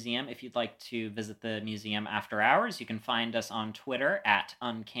County Museum, if you'd like to visit the museum after hours, you can find us on Twitter at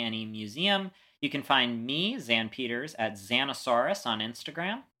Uncanny Museum. You can find me, Xan Peters, at Xanosaurus on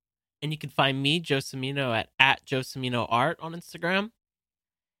Instagram. And you can find me, Joe Cimino, at Joe Cimino Art on Instagram.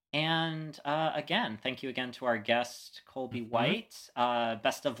 And again, thank you again to our guest, Kolbe White.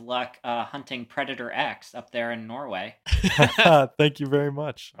 Best of luck hunting Predator X up there in Norway. Thank you very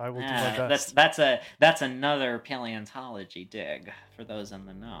much. I will do my best. That's another paleontology dig for those in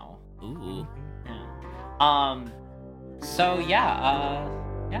the know. Ooh. Yeah.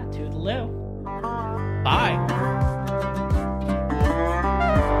 Toodaloo. Bye.